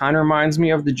thing, but it kind of reminds me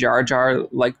of the Jar Jar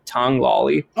like tongue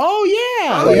lolly. Oh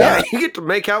yeah, you get to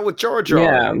make out with Jar Jar.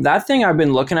 Yeah, that thing, I've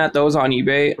been looking at those on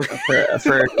eBay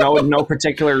for no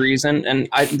particular reason, and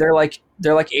they're like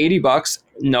 $80,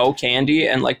 no candy,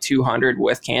 and like $200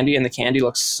 with candy, and the candy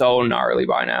looks so gnarly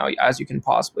by now, as you can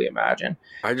possibly imagine.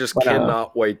 I just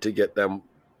cannot wait to get them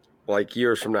like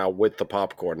years from now with the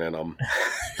popcorn in them.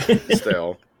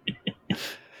 Still.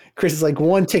 Chris is like,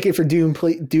 one ticket for Dune,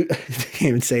 please. I can't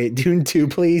even say it. Dune 2,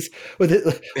 please. With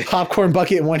a popcorn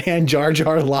bucket in one hand, Jar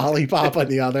Jar lollipop on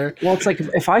the other. Well, it's like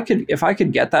if I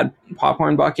could get that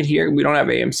popcorn bucket here, we don't have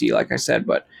AMC, like I said,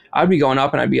 but I'd be going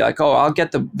up and I'd be like, oh, I'll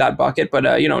get that bucket, but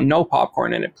no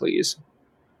popcorn in it, please.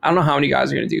 I don't know how many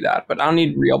guys are going to do that, but I don't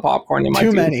need real popcorn in my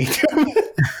Too many.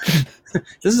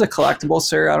 This is a collectible,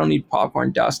 sir. I don't need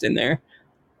popcorn dust in there.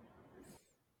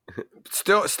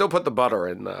 Still put the butter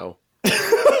in though.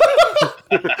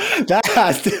 That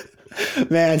has to,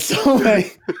 man. So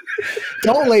many.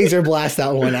 Don't laser blast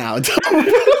that one out.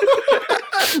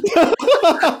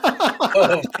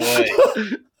 Oh boy,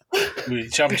 we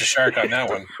jumped the shark on that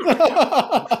one.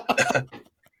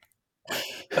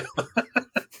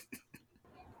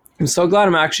 I'm so glad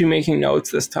I'm actually making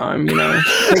notes this time. You know,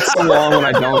 it takes so long when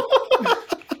I don't.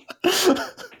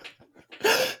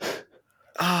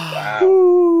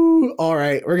 Ooh, all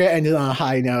right, we're gonna end it on a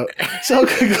high note. So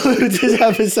concludes this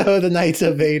episode of the Knights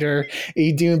of Vader,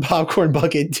 a Dune Popcorn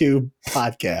Bucket 2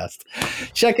 podcast.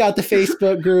 Check out the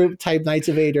Facebook group, type Knights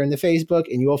of Vader in the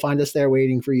Facebook, and you will find us there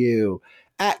waiting for you.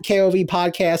 At KOV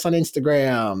Podcast on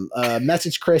Instagram.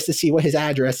 Message Chris to see what his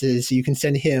address is so you can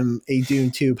send him a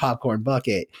Dune 2 popcorn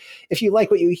bucket. If you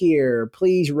like what you hear,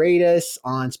 please rate us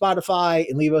on Spotify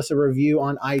and leave us a review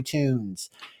on iTunes.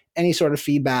 Any sort of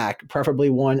feedback, preferably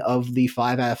one of the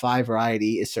 5 out of 5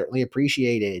 variety, is certainly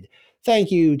appreciated.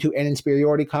 Thank you to An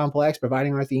Inferiority Complex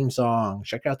providing our theme song.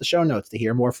 Check out the show notes to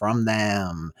hear more from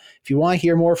them. If you want to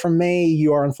hear more from me,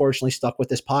 you are unfortunately stuck with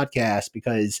this podcast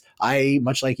because I,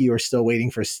 much like you, are still waiting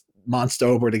for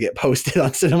Monstober to get posted on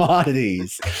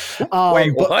Cinemodities.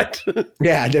 Wait, what?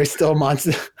 Yeah, there's still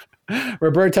Monster.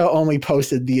 Roberto only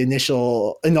posted the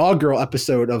inaugural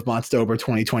episode of Monstober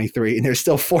 2023, and there's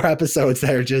still 4 episodes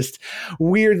that are just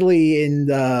weirdly in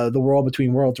the world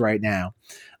between worlds right now.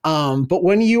 But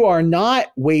when you are not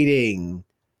waiting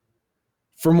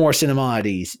for more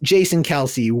Cinemodities, Jason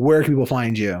Kelsey, where can people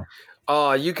find you?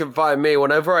 You can find me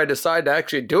whenever I decide to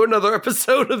actually do another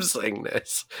episode of Sing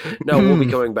This. No, we'll be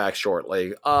coming back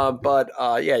shortly.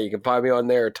 Yeah, you can find me on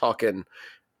there talking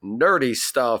nerdy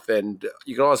stuff, and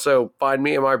you can also find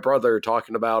me and my brother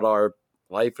talking about our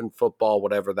life and football,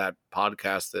 whatever that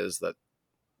podcast is that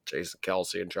Jason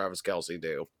Kelsey and Travis Kelsey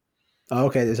do.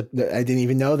 Okay, I didn't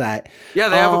even know that. Yeah,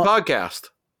 they have a podcast.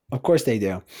 Of course they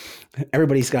do.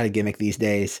 Everybody's got a gimmick these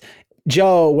days.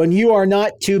 Joe, when you are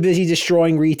not too busy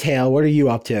destroying retail, what are you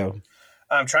up to?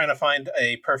 I'm trying to find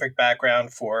a perfect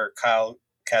background for Kyle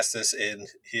Kestis in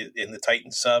the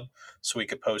Titan sub so we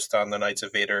could post on the Knights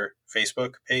of Vader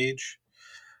Facebook page.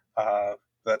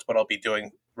 That's what I'll be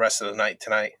doing the rest of the night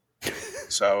tonight.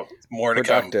 So more to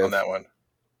come on that one.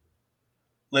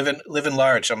 Living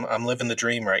large. I'm living the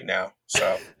dream right now.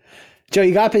 So Joe,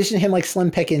 you got to position him like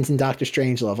Slim Pickens in Doctor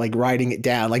Strangelove, like riding it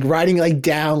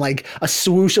down like a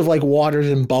swoosh of like waters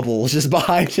and bubbles just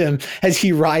behind him as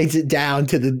he rides it down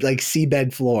to the like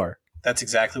seabed floor. That's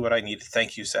exactly what I needed.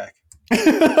 Thank you, Zach.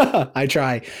 I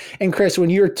try. And Chris, when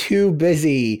you're too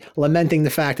busy lamenting the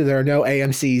fact that there are no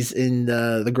AMCs in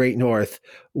the Great North,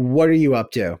 what are you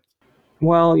up to?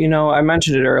 Well, you know, I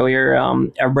mentioned it earlier.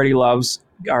 Everybody loves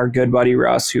our good buddy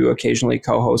Russ, who occasionally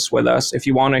co-hosts with us. If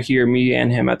you want to hear me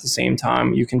and him at the same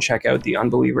time, you can check out the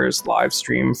Unbelievers live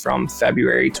stream from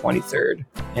February 23rd.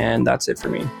 And that's it for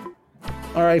me.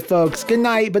 All right, folks. Good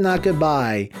night, but not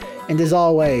goodbye. And as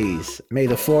always, may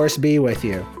the Force be with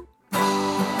you.